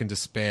with a second to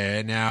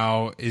spare.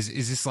 Now, is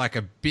this like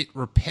a bit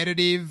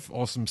repetitive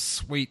or some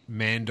sweet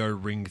Mando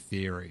ring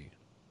theory?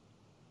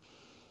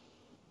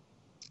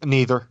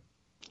 Neither.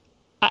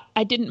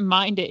 I didn't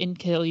mind it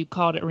until you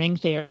called it ring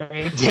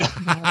theory. Yeah.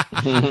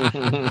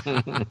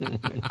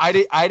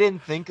 I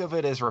didn't think of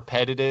it as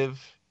repetitive,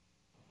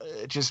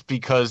 just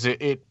because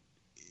it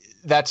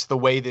that's the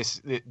way this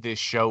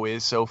show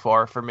is so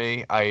far for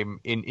me.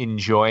 I'm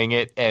enjoying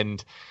it,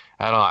 and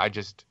I don't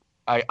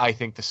know. I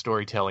think the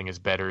storytelling is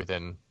better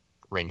than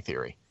ring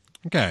theory.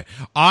 Okay,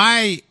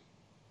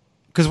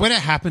 because when it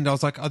happened, I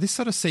was like, oh, this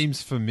sort of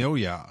seems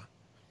familiar,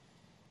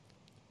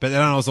 but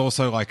then I was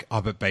also like,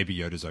 oh, but Baby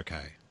Yoda's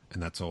okay.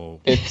 And that's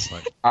all.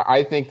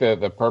 I think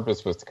the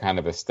purpose was to kind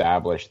of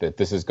establish that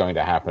this is going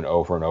to happen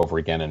over and over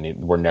again, and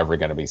we're never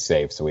going to be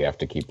safe, so we have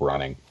to keep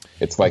running.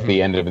 It's like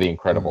the end of the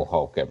Incredible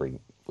Hulk every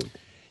week.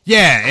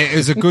 Yeah, it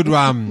was a good.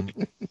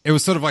 It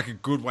was sort of like a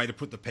good way to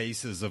put the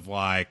pieces of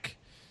like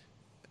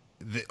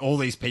all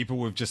these people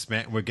we've just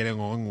met and we're getting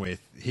along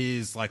with.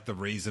 Here's like the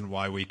reason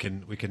why we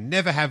can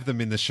never have them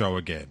in the show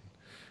again.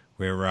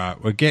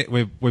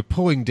 We're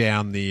pulling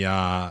down the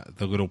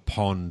little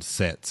pond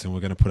sets, and we're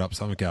going to put up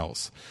something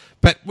else.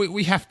 But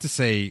we have to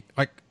see,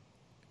 like,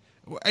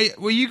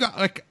 were you guys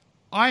like?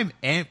 I'm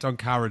amped on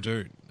Cara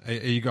Dune. Are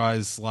you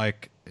guys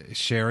like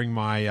sharing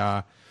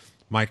my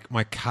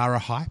my Cara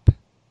hype?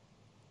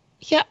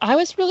 Yeah, I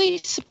was really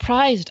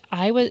surprised.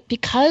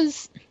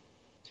 Because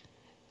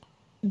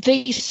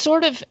they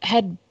sort of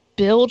had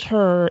billed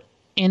her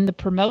in the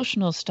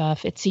promotional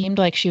stuff. It seemed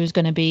like she was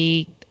going to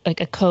be like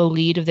a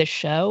co-lead of this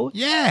show.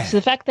 Yeah. So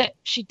the fact that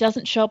she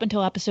doesn't show up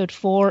until episode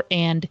 4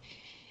 and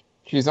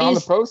she's on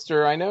the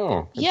poster, I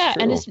know. It's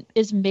true. And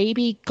is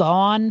maybe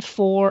gone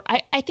for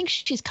I think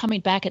she's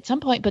coming back at some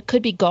point, but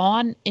could be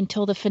gone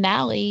until the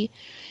finale,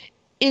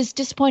 is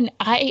disappointing.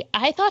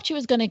 I thought she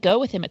was going to go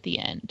with him at the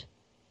end.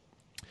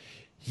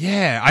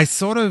 Yeah, I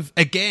sort of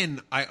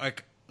again I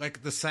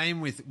like the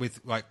same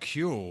with like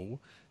Kuel,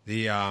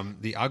 the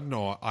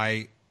Ugnaught.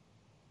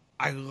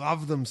 I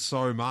love them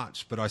so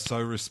much, but I so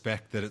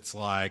respect that it's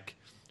like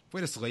we're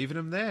just leaving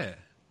them there.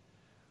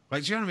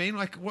 Like, do you know what I mean?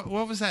 Like,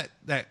 what was that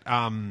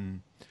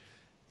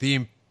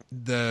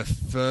the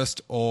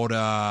First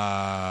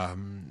Order,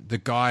 the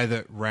guy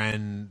that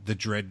ran the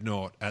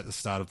Dreadnought at the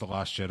start of The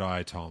Last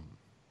Jedi, Tom?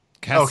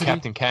 Cassidy? Oh,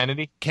 Captain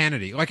Kennedy?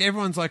 Kennedy. Like,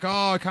 everyone's like,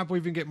 oh, I can't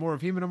believe we can get more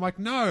of him. And I'm like,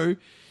 no,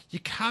 you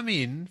come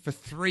in for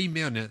 3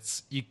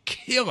 minutes, you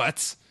kill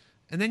it,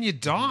 and then you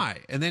die,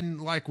 and then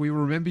like we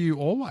remember you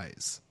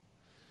always.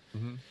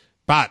 Mm-hmm.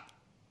 But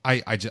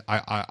I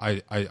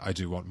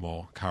do want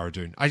more Cara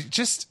Dune.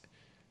 Just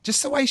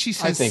the way she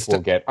says. I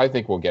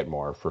think we'll get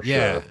more for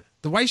sure.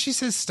 The way she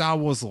says Star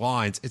Wars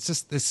lines, it's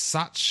just there's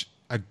such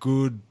a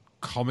good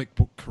comic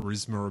book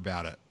charisma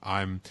about it.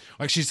 I'm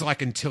like, she's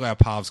like, until our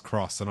paths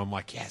cross, and I'm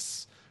like,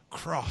 yes,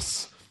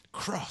 cross.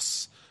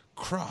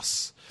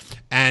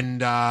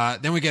 And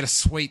then we get a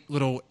sweet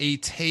little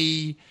ET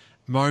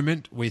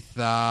moment with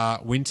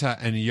Winter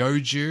and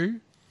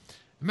Yoju.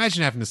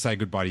 Imagine having to say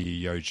goodbye to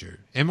your Yoju.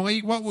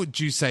 Emily, what would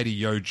you say to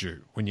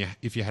Yoju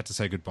if you had to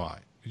say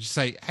goodbye? Would you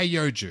say, hey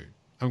Yoju,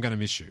 I'm going to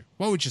miss you?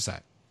 What would you say?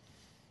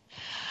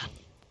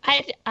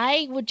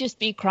 I would just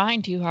be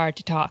crying too hard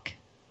to talk.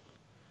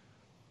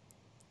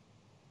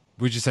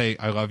 Would you say,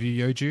 I love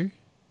you, Yoju?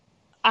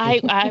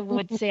 I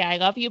would say, I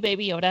love you,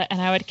 Baby Yoda,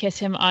 and I would kiss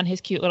him on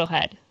his cute little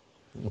head.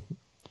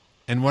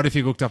 And what if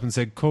he looked up and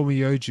said, call me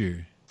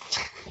Yoju?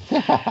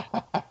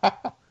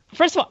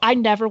 First of all, I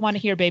never want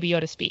to hear Baby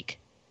Yoda speak.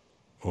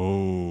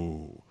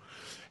 Oh.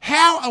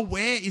 How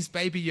aware is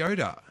Baby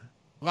Yoda?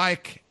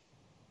 Like...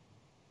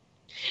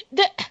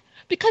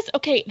 Because,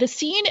 okay, the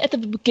scene at the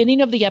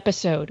beginning of the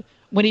episode,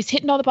 when he's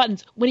hitting all the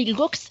buttons, when he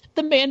looks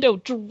the Mando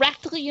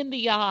directly in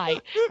the eye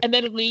and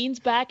then leans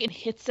back and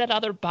hits that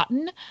other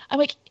button, I'm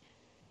like,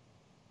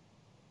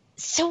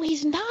 so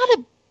he's not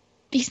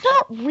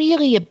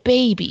really a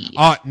baby.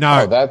 Oh,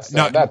 no. That's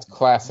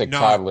classic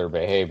toddler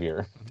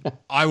behavior.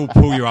 I will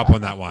pull you up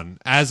on that one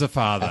as a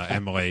father,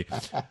 Emily. No,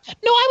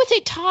 I would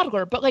say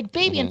toddler, but like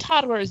baby and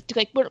toddler is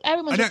like where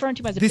everyone's referring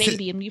to him as a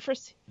baby. And you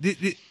first.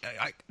 This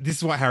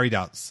is what Harry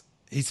does.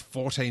 He's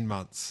 14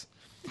 months.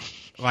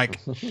 Like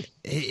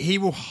he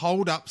will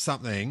hold up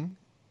something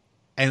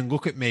and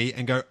look at me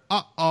and go,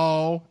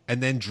 uh-oh,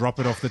 and then drop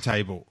it off the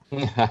table.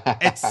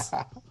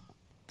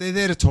 They're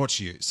there to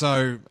torture you.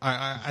 So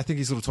I think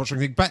he's a little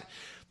torturing thing. But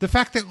the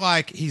fact that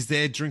like he's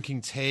there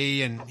drinking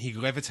tea and he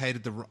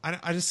levitated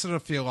I just sort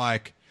of feel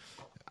like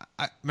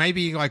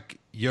maybe like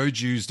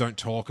Yojus don't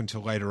talk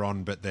until later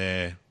on, but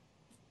they're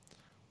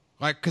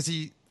like, because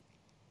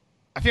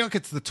I feel like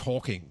it's the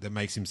talking that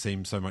makes him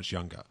seem so much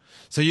younger.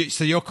 So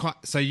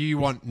you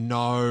want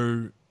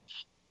no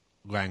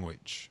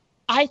language.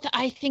 I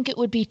think it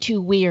would be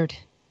too weird.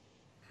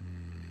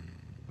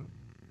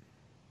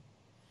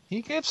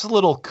 He gives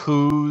little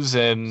coos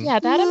and yeah,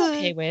 that I'm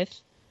okay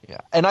with. Yeah,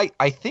 and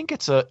I think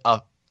it's a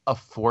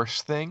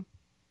force thing,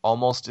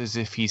 almost as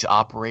if he's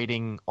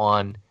operating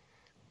on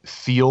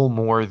feel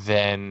more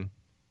than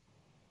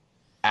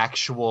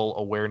actual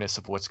awareness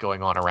of what's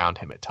going on around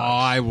him at times.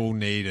 I will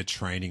need a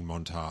training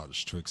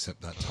montage to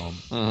accept that,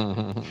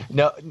 Tom.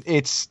 No,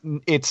 it's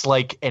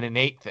like an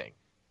innate thing.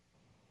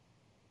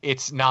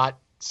 It's not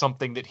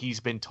something that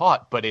he's been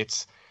taught, but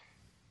it's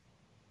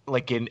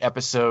like in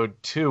episode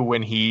 2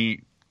 when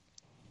he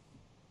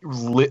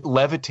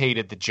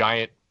levitated the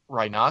giant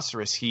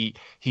rhinoceros, he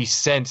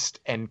sensed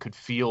and could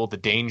feel the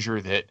danger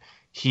that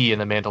he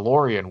and the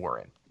Mandalorian were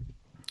in.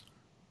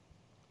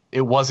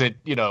 It wasn't,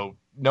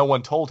 no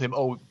one told him,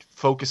 oh,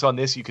 focus on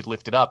this, you could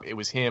lift it up. It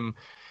was him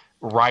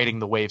riding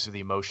the waves of the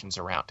emotions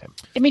around him.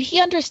 I mean,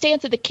 he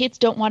understands that the kids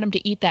don't want him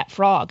to eat that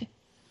frog.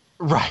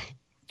 Right.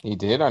 He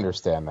did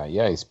understand that.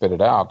 Yeah, he spit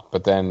it out.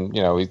 But then,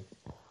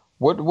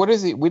 what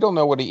is he? We don't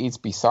know what he eats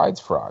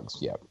besides frogs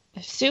yet.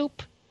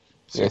 Soup.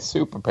 Yeah,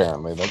 soup,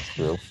 apparently. That's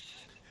true.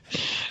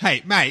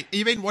 Hey, mate, have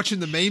you been watching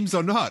the memes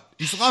or not?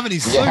 He's loving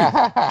his soup.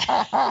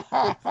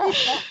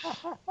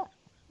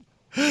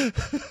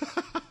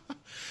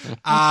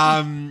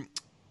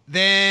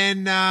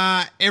 Then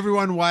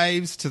everyone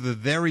waves to the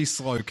very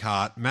slow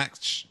cart,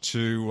 much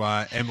to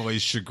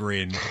Emily's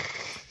chagrin.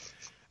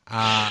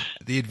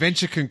 The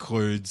adventure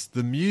concludes,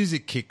 the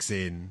music kicks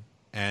in,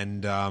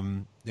 and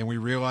then we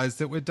realize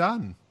that we're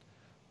done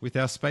with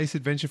our space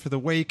adventure for the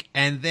week.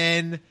 And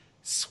then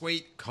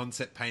sweet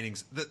concept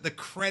paintings. The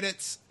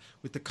credits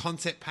with the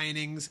concept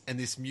paintings and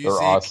this music,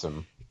 they're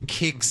awesome.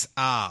 Kicks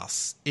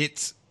ass.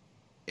 It's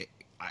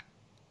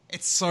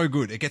so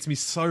good. It gets me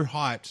so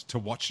hyped to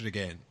watch it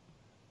again.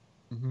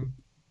 Mm-hmm.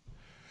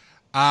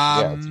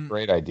 Yeah, it's a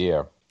great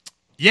idea.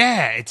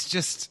 Yeah, it's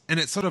just, and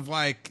it's sort of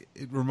like,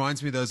 it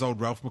reminds me of those old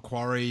Ralph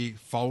McQuarrie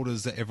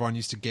folders that everyone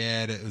used to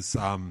get. It was,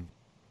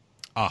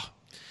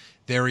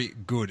 very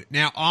good.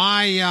 Now,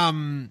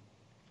 I,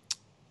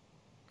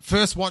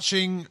 first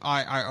watching,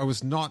 I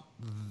was not,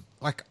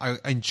 like, I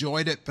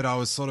enjoyed it, but I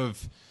was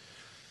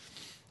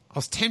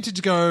tempted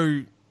to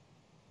go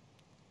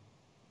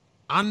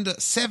under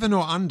 7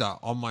 or under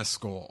on my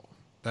score.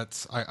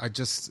 That's I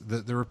just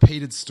the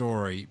repeated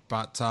story,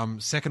 but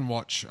second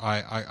watch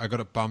I got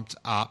it bumped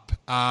up.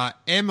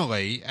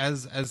 Emily,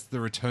 as the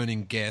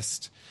returning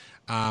guest,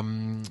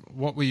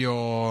 what were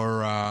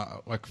your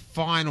like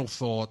final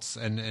thoughts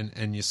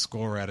and your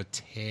score out of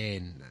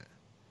 10?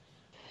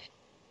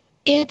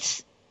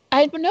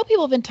 I know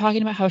people have been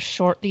talking about how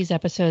short these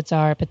episodes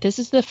are, but this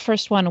is the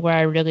first one where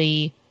I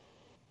really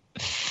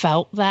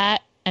felt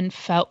that and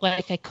felt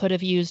like I could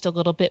have used a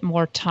little bit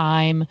more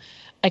time.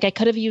 Like I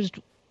could have used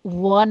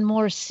one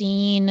more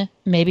scene,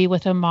 maybe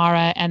with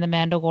Amara and the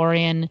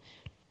Mandalorian,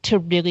 to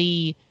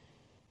really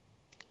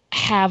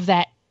have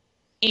that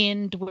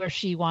end where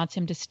she wants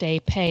him to stay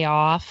pay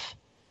off.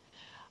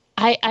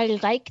 I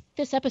like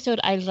this episode.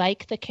 I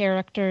like the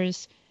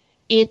characters.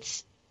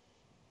 It's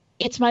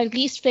my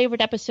least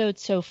favorite episode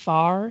so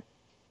far,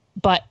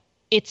 but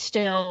it's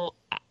still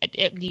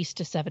at least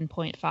a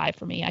 7.5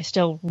 for me. I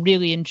still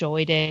really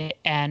enjoyed it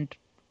and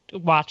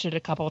watched it a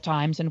couple of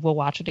times, and we'll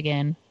watch it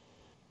again.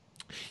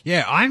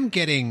 Yeah, I'm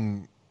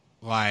getting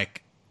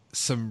like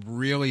some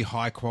really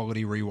high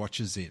quality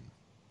rewatches in.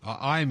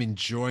 I am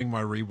enjoying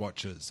my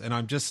rewatches, and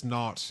I'm just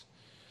not.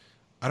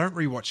 I don't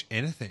rewatch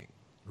anything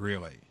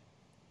really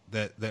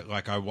that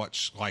like I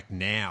watch like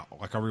now.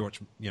 Like I rewatch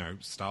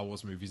Star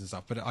Wars movies and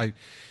stuff, but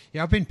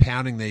I've been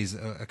pounding these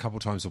a couple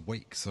times a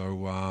week.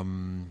 So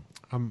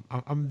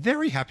I'm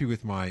very happy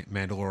with my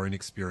Mandalorian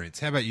experience.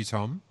 How about you,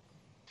 Tom?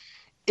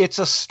 It's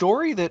a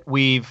story that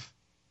we've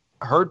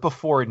heard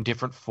before in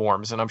different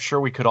forms, and I'm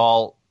sure we could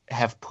all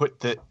have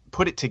put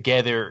it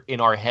together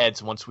in our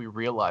heads once we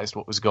realized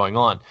what was going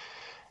on.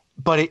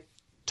 But it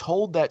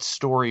told that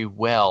story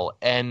well,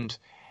 and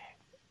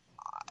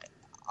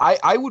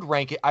I would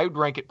rank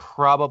it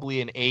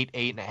probably an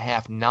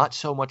 8.5. Not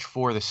so much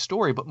for the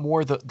story, but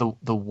more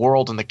the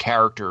world and the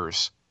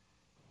characters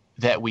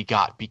that we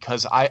got,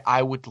 because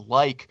I would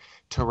like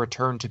to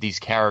return to these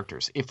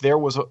characters.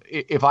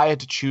 If I had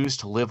to choose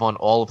to live on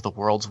all of the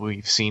worlds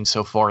we've seen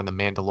so far in The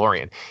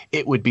Mandalorian,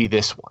 it would be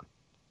this one.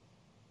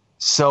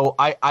 So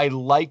I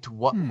liked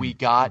what we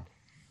got.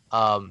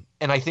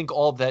 And I think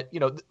all that,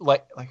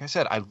 like I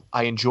said,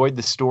 I enjoyed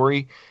the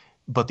story,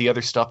 but the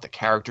other stuff, the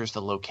characters,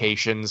 the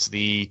locations,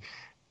 the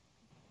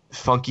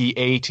funky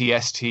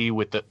ATST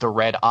with the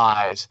red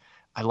eyes,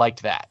 I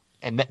liked that.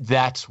 And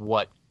that's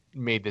what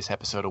made this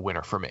episode a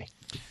winner for me.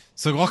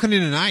 So locking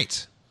in an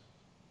 8.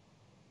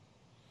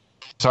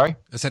 Sorry?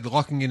 I said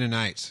locking in an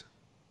 8.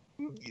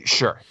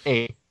 Sure.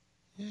 8.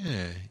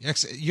 Yeah.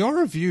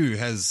 Your review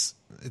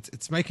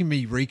it's making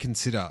me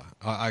reconsider.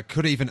 I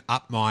could even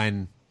up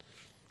mine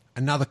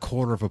another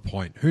quarter of a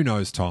point. Who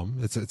knows, Tom?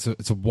 It's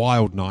a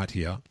wild night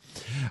here.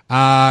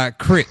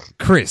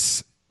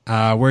 Chris, where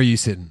are you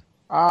sitting?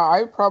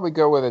 I'd probably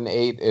go with an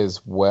 8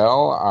 as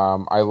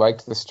well. I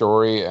liked the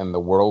story and the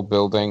world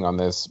building on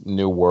this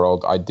new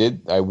world.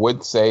 I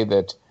would say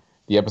that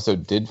the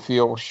episode did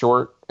feel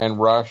short and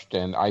rushed,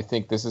 and I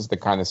think this is the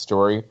kind of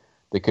story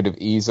that could have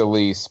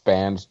easily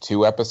spanned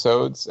 2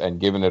 episodes and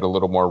given it a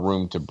little more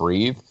room to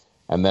breathe.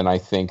 And then I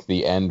think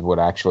the end would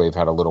actually have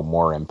had a little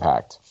more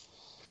impact.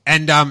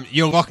 And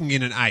you're locking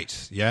in an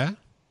 8, yeah?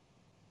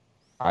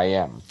 I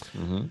am.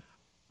 Mm-hmm.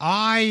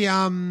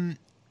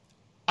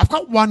 I've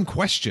got one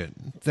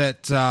question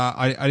that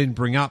I didn't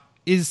bring up.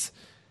 He's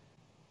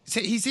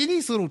in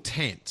his little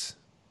tent,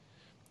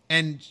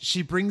 and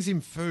she brings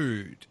him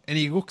food, and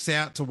he looks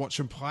out to watch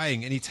him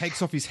playing, and he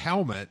takes off his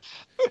helmet.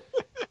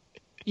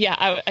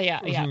 Yeah.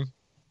 Mm-hmm.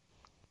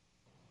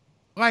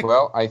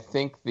 Well, I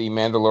think the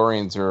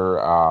Mandalorians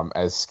are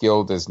as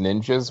skilled as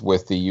ninjas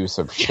with the use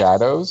of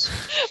shadows.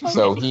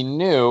 So he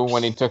knew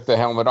when he took the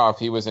helmet off,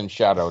 he was in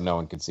shadow. No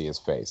one could see his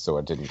face, so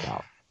it didn't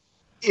count.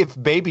 If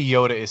Baby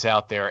Yoda is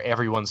out there,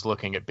 everyone's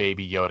looking at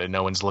Baby Yoda.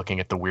 No one's looking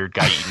at the weird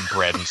guy eating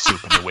bread and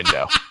soup in the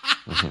window.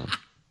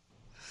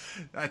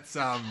 Mm-hmm. That's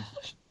some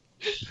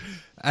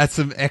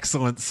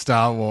excellent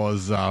Star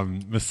Wars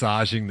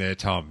massaging there,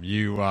 Tom.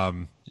 You are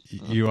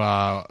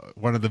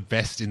one of the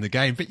best in the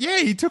game. But yeah,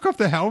 he took off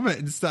the helmet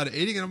and started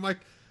eating, and I'm like,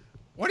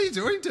 what are you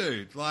doing,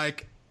 dude?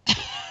 Like,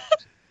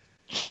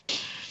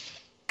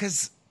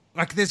 because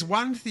there's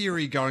one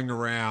theory going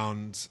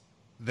around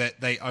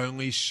that they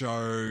only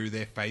show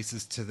their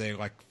faces to their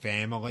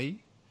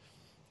family,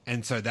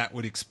 and so that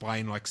would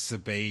explain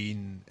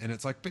Sabine. And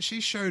it's but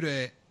she showed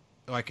her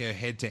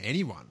head to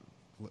anyone.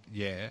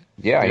 Yeah.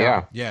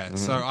 Mm-hmm.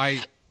 So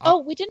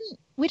we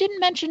didn't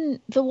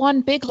mention the one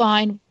big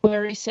line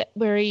where he said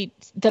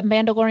the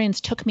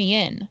Mandalorians took me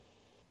in.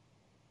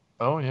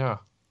 Oh yeah.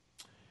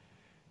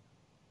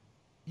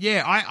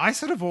 Yeah, I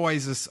sort of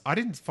always I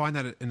didn't find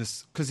that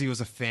because he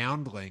was a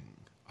foundling.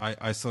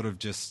 I sort of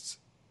just.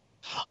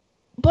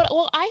 But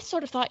I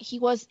sort of thought he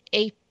was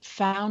a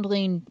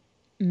foundling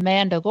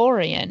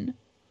Mandalorian,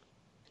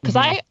 because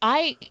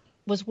I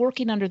was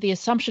working under the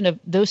assumption of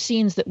those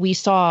scenes that we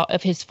saw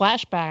of his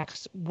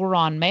flashbacks were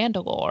on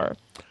Mandalore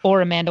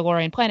or a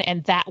Mandalorian planet,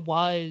 and that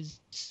was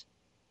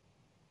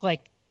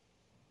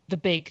the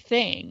big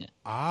thing.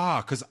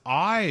 Because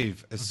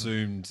I've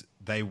assumed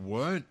they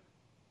weren't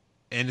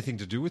anything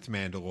to do with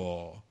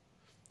Mandalore,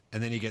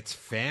 and then he gets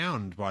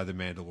found by the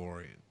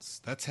Mandalorians.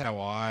 That's how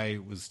I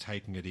was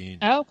taking it in.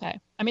 Oh, okay.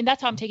 I mean,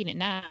 that's how I'm taking it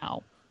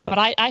now. But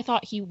I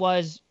thought he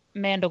was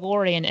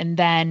Mandalorian and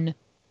then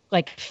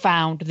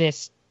found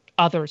this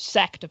other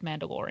sect of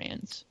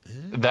Mandalorians.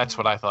 That's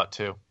what I thought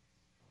too.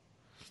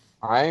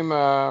 I'm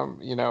not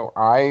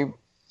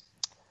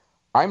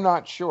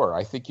sure.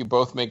 I think you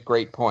both make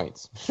great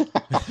points.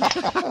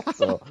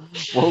 So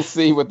we'll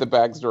see what the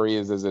backstory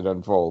is as it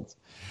unfolds.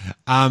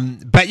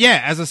 But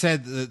yeah, as I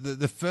said,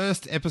 the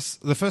first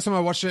episode, the first time I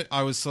watched it,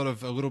 I was sort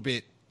of a little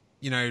bit,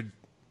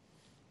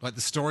 like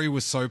the story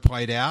was so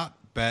played out.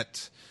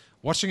 But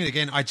watching it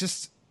again, I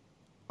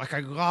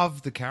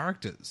love the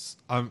characters.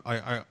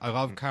 I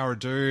love Cara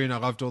Dune. I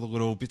loved all the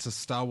little bits of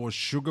Star Wars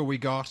sugar we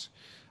got,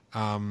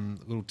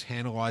 little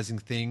tantalizing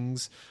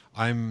things.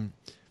 I'm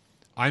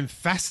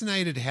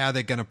fascinated how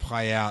they're going to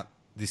play out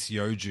this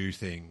Yoju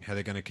thing, how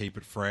they're going to keep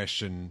it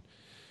fresh and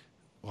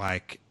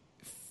like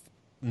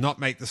not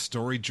make the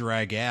story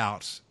drag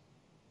out.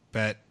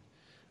 But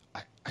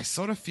I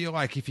sort of feel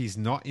like if he's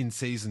not in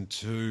season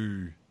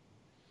 2,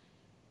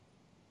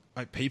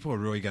 like people are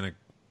really going to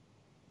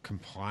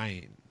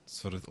complain.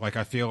 Sort of like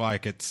I feel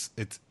like it's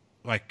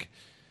like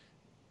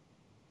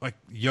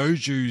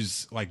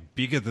Yoju's like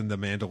bigger than the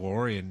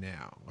Mandalorian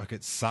now. Like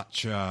it's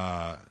such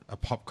a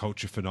pop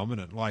culture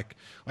phenomenon. Like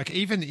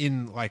even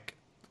in like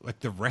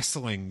the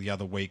wrestling the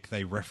other week,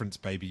 they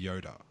referenced Baby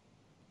Yoda.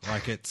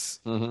 Like it's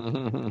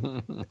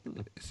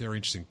very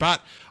interesting.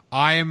 But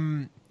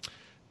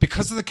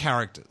because of the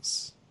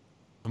characters,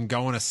 I'm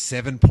going a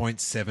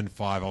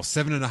 7.75 or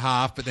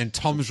 7.5. But then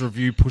Tom's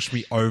review pushed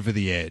me over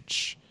the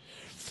edge.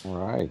 All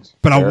right.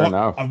 But Fair I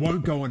enough.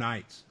 won't go an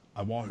 8.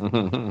 I won't.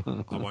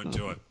 I won't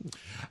do it.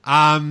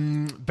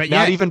 But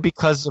Not even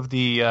because of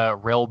the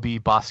Relby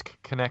Bosk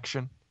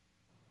connection.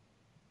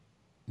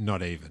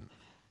 Not even.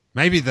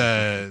 Maybe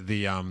the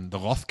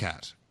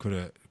Lothcat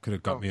could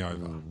have got me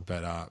over,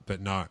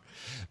 but no.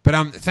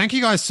 But thank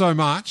you guys so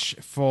much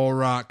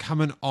for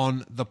coming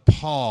on the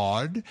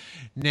pod.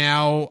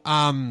 Now,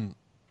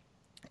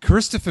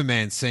 Christopher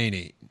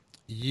Mancini,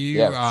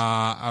 you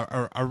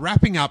are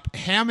wrapping up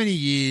how many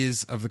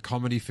years of the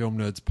Comedy Film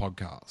Nerds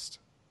podcast?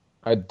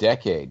 A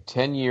decade,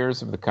 10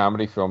 years of the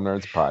Comedy Film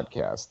Nerds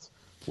podcast,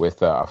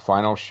 with a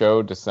final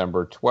show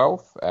December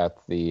 12th at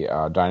the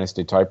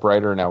Dynasty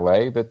Typewriter in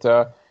LA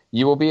that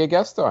you will be a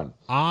guest on.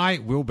 I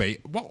will be.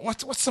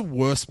 What's the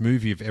worst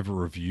movie you've ever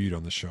reviewed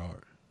on the show?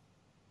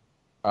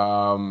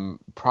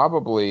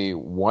 Probably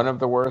one of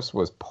the worst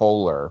was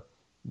Polar.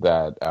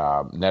 That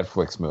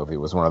Netflix movie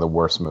was one of the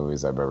worst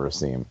movies I've ever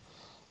seen.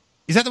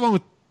 Is that the one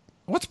with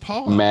what's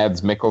Polar?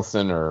 Mads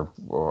Mikkelsen,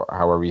 or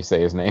however you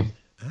say his name.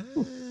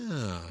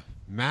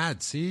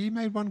 Mads. He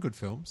made one good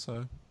film,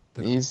 so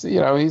he's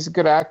a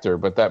good actor,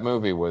 but that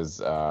movie was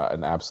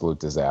an absolute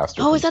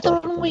disaster. Oh, is that the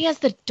one where he has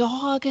the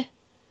dog?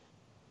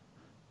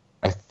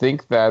 I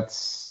think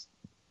that's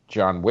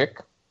John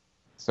Wick.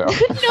 So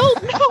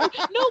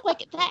no,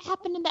 like that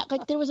happened in that.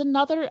 Like there was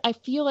another. I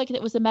feel like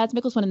it was the Mads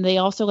Mikkelsen one, and they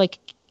also like.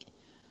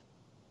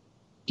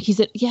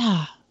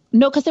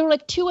 No, because there were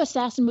like 2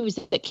 assassin movies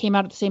that came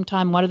out at the same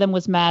time. One of them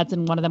was Mads,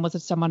 and one of them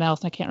was someone else.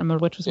 And I can't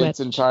remember which was which. It's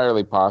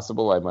entirely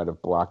possible. I might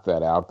have blocked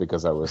that out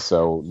because I was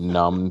so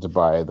numbed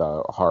by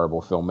the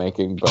horrible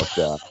filmmaking.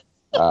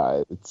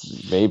 But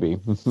it's maybe.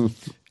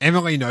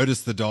 Emily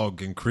noticed the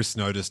dog, and Chris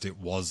noticed it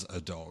was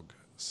a dog.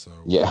 So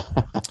yeah.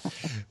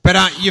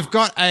 But you've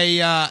got a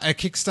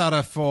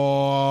Kickstarter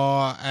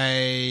for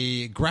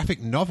a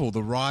graphic novel,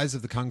 The Rise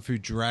of the Kung Fu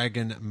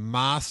Dragon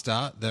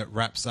Master, that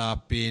wraps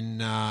up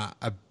in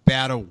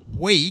about a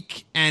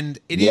week, and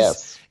it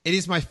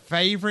is my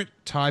favorite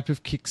type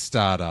of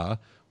Kickstarter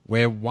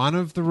where one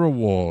of the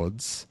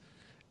rewards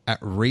at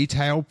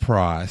retail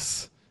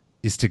price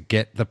is to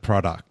get the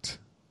product.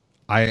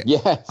 I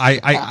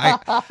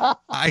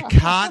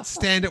can't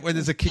stand it when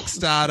there's a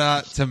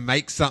Kickstarter to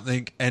make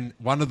something and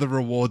one of the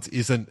rewards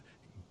isn't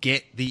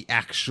get the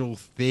actual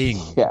thing.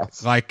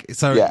 Yes.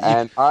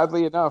 And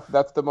oddly enough,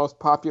 that's the most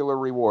popular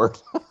reward.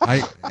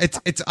 I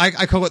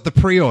call it the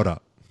pre-order.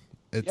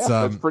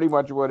 That's pretty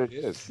much what it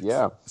is.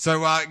 Yeah. So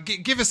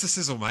give us the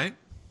sizzle, mate.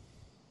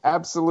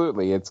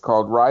 Absolutely. It's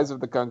called Rise of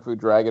the Kung Fu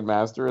Dragon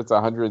Master. It's a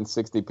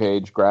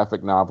 160-page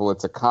graphic novel.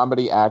 It's a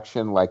comedy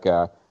action like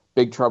a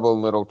Big Trouble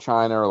in Little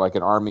China or like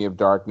an Army of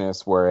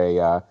Darkness,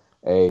 where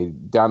a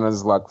down on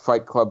his luck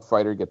Fight Club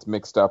fighter gets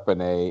mixed up in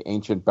a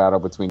ancient battle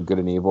between good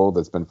and evil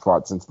that's been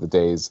fought since the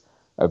days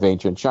of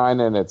ancient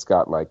China. And it's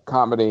got like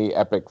comedy,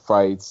 epic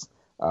fights,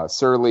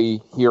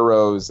 surly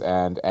heroes,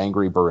 and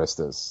angry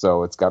baristas.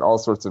 So it's got all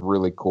sorts of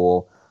really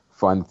cool,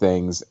 fun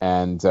things.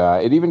 And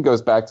it even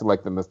goes back to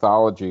like the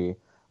mythology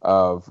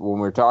of when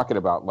we're talking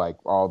about like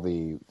all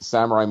the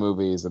samurai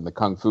movies and the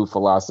kung fu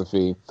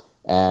philosophy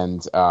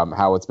and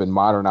how it's been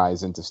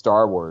modernized into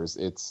Star Wars.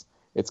 It's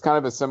kind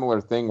of a similar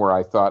thing where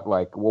I thought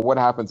like, well, what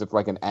happens if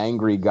like an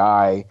angry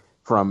guy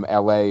from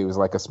LA who's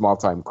like a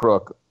small-time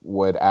crook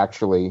would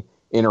actually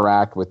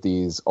interact with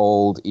these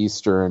old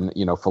Eastern,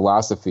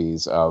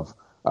 philosophies of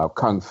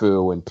kung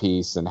fu and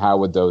peace, and how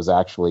would those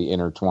actually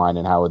intertwine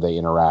and how would they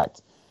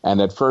interact? And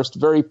at first,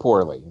 very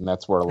poorly, and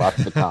that's where a lot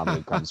of the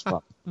comedy comes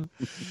from. So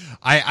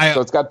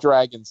it's got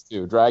dragons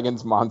too,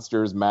 dragons,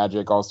 monsters,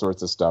 magic, all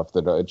sorts of stuff.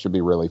 That it should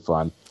be really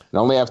fun. And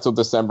only have till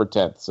December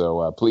 10th,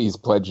 so please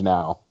pledge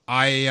now.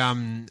 I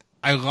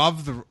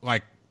love the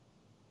like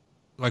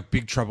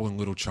Big Trouble in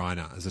Little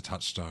China as a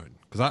touchstone,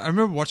 because I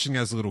remember watching it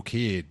as a little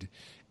kid,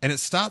 and it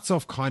starts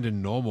off kind of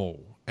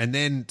normal, and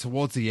then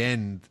towards the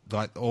end,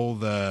 like all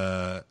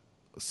the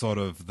sort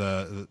of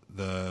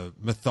the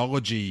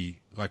mythology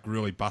like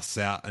really busts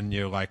out, and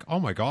you're like, oh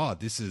my god,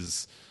 this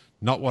is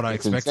not what I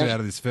expected out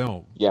of this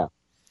film. Yeah,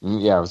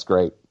 yeah, it was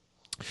great.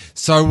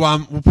 So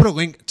we'll put a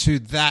link to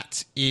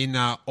that in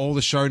all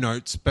the show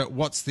notes. But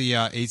what's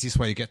the easiest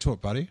way to get to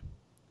it, buddy?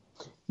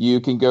 You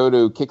can go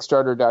to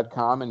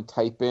Kickstarter.com and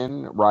type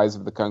in Rise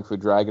of the Kung Fu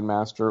Dragon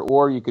Master,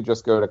 or you could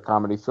just go to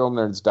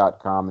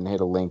ComedyFilmNerds.com and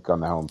hit a link on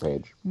the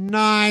homepage.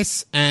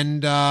 Nice.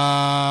 And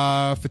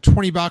for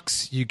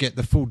 $20, you get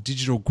the full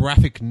digital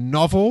graphic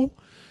novel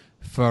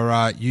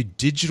for you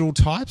digital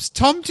types.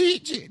 Tom, do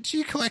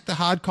you collect the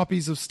hard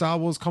copies of Star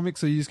Wars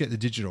comics, or you just get the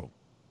digital?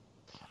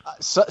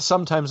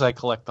 Sometimes I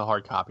collect the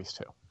hard copies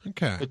too.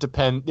 Okay. It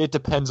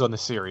depends on the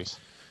series.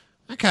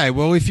 Okay,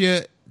 well, if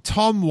you're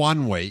Tom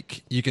 1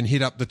 week, you can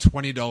hit up the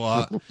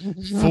 $20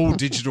 full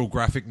digital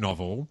graphic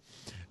novel.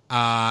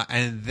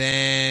 And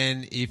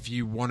then if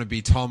you want to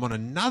be Tom on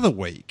another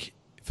week,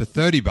 for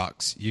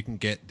 $30, you can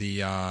get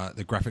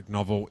the graphic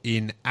novel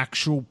in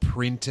actual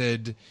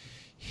printed,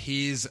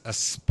 here's a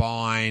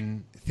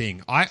spine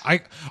thing.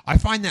 I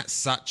find that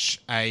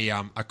such a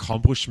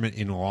accomplishment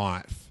in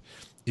life,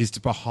 is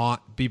to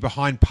be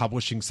behind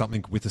publishing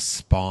something with a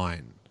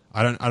spine.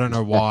 I don't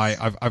know why.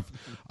 I've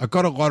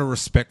got a lot of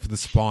respect for the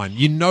spine.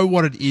 You know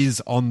what it is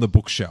on the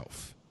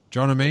bookshelf. Do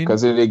you know what I mean?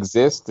 Because it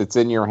exists, it's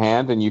in your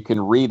hand, and you can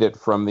read it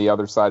from the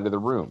other side of the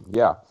room.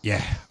 Yeah.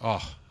 Yeah.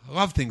 Oh, I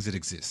love things that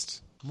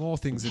exist. More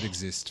things that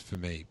exist for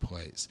me,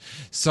 please.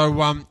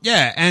 So,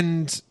 yeah,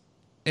 and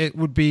it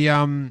would be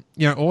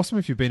awesome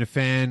if you've been a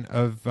fan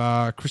of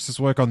Chris's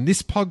work on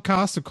this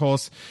podcast. Of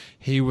course,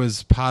 he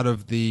was part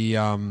of the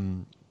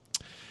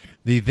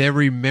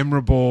very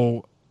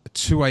memorable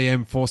 2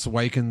 a.m. Force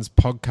Awakens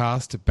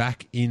podcast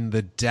back in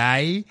the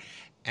day,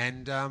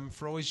 and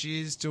for all his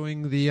years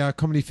doing the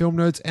Comedy Film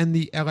Nerds and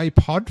the LA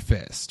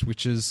Podfest,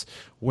 which is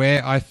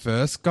where I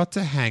first got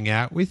to hang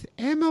out with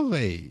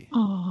Emily.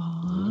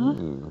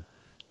 Aww.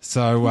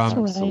 So,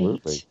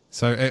 Absolutely.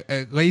 So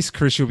at least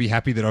Chris, you'll be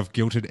happy that I've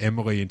guilted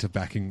Emily into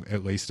backing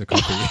at least a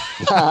copy.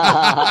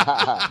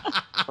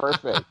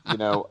 Perfect.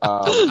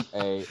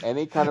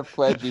 Any kind of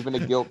pledge, even a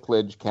guilt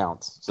pledge,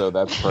 counts. So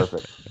that's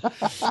perfect.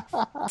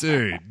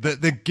 Dude,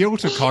 the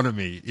guilt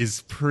economy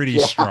is pretty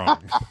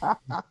strong.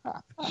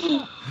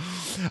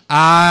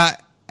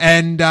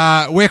 And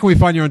where can we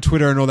find you on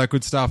Twitter and all that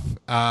good stuff,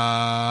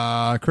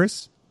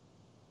 Chris?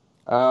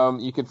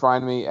 You can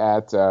find me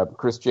at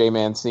Chris J.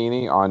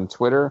 Mancini on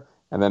Twitter,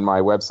 and then my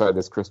website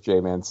is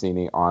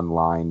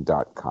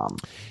chrisjmancinionline.com.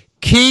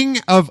 King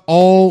of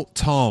all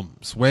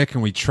Toms, where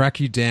can we track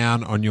you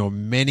down on your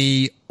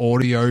many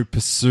audio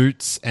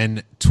pursuits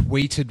and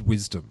tweeted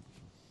wisdom?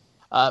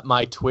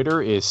 My Twitter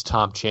is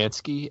Tom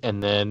Chansky,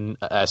 and then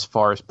as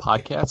far as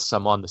podcasts,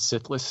 I'm on the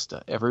Sith List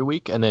every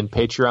week, and then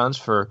Patreons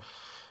for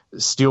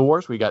Steel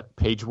Wars. We got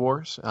Page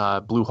Wars,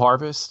 Blue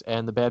Harvest,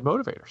 and The Bad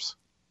Motivators.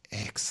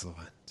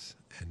 Excellent.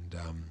 And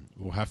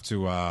we'll have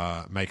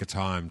to make a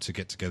time to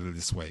get together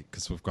this week,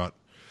 because we've got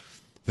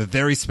the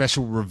very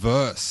special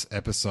reverse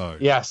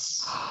episode.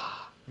 Yes.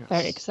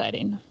 Very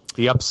exciting.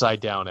 The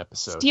upside down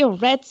episode. Steel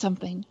read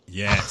something.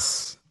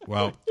 Yes.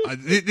 Well,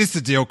 this is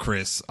the deal,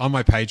 Chris. On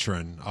my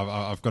Patreon,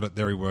 I've got it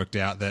very worked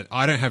out that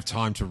I don't have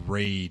time to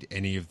read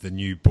any of the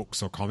new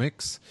books or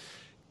comics.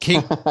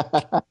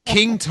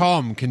 King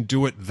Tom can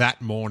do it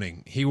that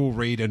morning. He will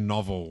read a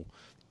novel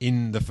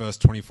in the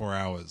first 24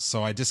 hours.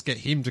 So I just get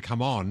him to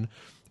come on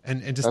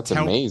and just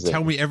tell me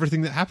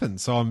everything that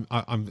happens. So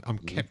I'm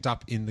kept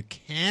up in the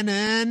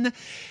canon.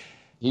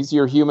 He's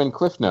your human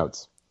Cliff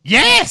Notes.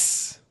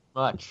 Yes!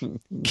 Much.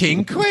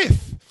 King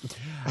Cliff.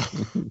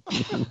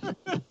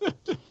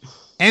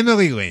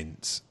 Emily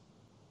Lind.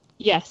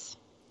 Yes.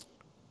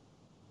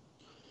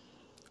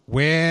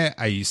 Where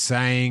are you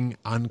saying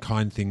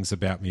unkind things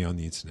about me on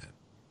the internet?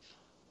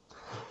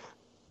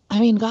 I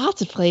mean,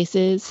 lots of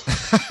places,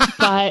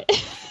 but...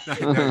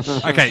 No.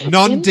 Okay,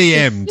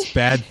 non-DM'd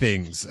bad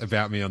things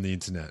about me on the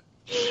internet.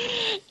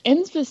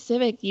 In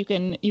specific, you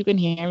can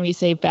hear me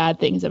say bad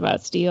things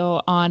about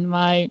Steel on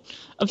my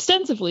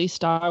ostensibly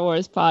Star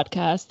Wars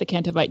podcast, The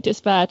Cantobite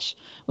Dispatch,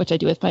 which I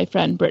do with my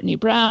friend Brittany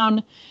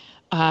Brown.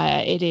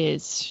 It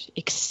is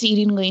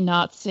exceedingly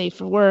not safe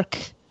for work,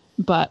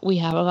 but we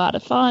have a lot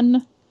of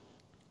fun.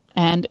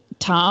 And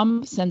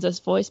Tom sends us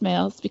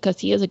voicemails because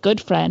he is a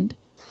good friend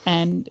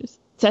and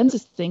sends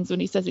us things when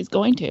he says he's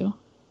going to.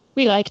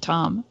 We like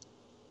Tom.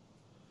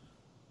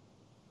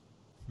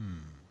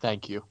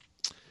 Thank you.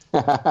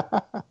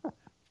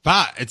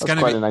 But it's going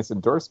to be quite a nice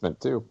endorsement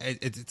too.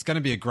 It's going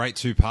to be a great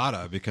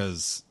two-parter,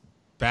 because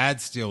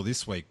bad Steel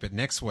this week, but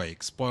next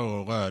week, spoiler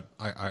alert,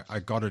 I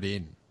got it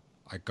in.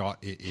 I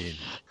got it in.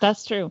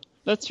 That's true.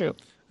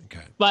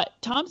 Okay. But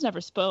Tom's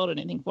never spoiled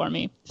anything for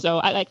me, so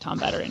I like Tom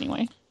better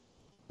anyway.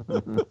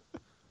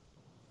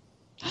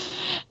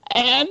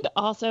 And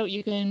also,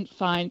 you can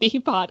find the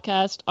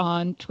podcast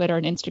on Twitter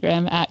and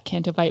Instagram at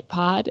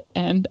CantobitePod,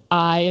 and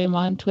I am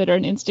on Twitter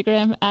and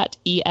Instagram at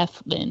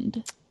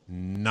EFLind.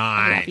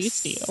 Nice. I love you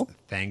too.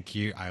 Thank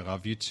you. I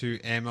love you too,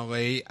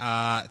 Emily.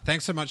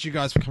 Thanks so much, you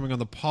guys, for coming on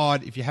the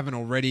pod. If you haven't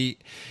already,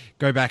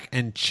 go back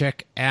and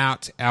check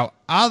out our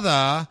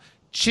other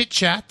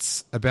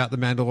chit-chats about The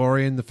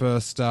Mandalorian, the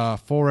first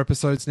 4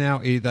 episodes now,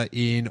 either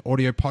in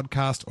audio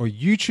podcast or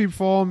YouTube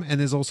form. And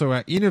there's also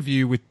our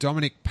interview with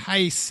Dominic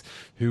Pace,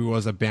 who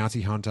was a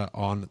bounty hunter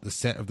on the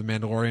set of The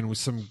Mandalorian, with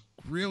some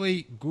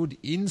really good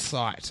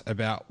insight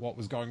about what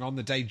was going on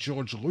the day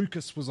George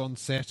Lucas was on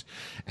set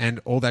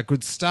and all that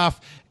good stuff.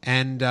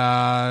 And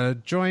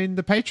join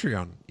the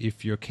Patreon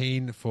if you're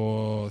keen.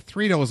 For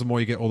 $3 or more,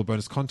 you get all the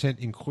bonus content,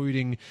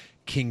 including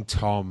King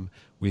Tom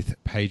with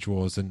Page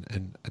Wars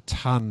and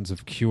tons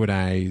of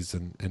Q&As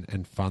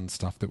and fun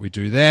stuff that we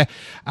do there.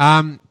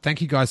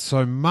 Thank you guys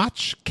so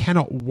much.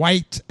 Cannot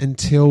wait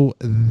until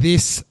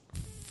this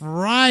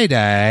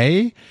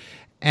Friday.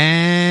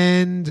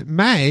 And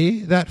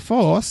may that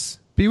force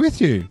be with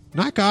you.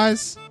 Night,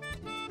 guys.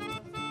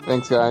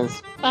 Thanks,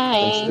 guys. Bye.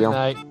 Thanks, Steele.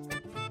 Night.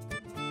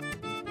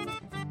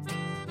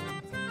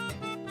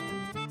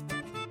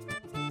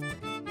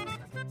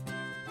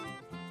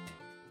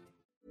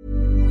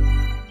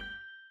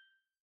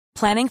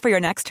 Planning for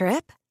your next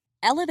trip?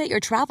 Elevate your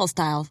travel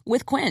style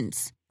with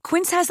Quince.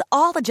 Quince has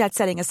all the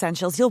jet-setting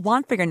essentials you'll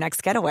want for your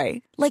next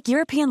getaway, like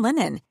European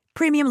linen,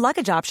 premium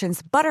luggage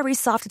options, buttery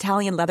soft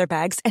Italian leather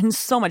bags, and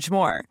so much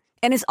more.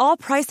 And is all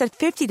priced at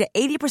 50 to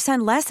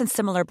 80% less than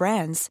similar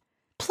brands.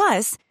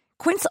 Plus,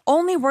 Quince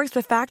only works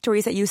with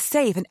factories that use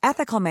safe and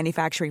ethical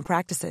manufacturing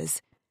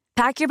practices.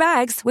 Pack your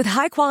bags with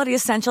high-quality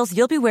essentials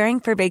you'll be wearing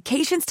for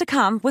vacations to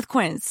come with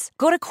Quince.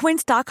 Go to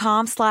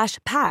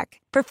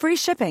quince.com/pack for free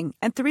shipping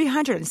and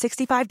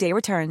 365-day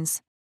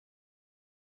returns.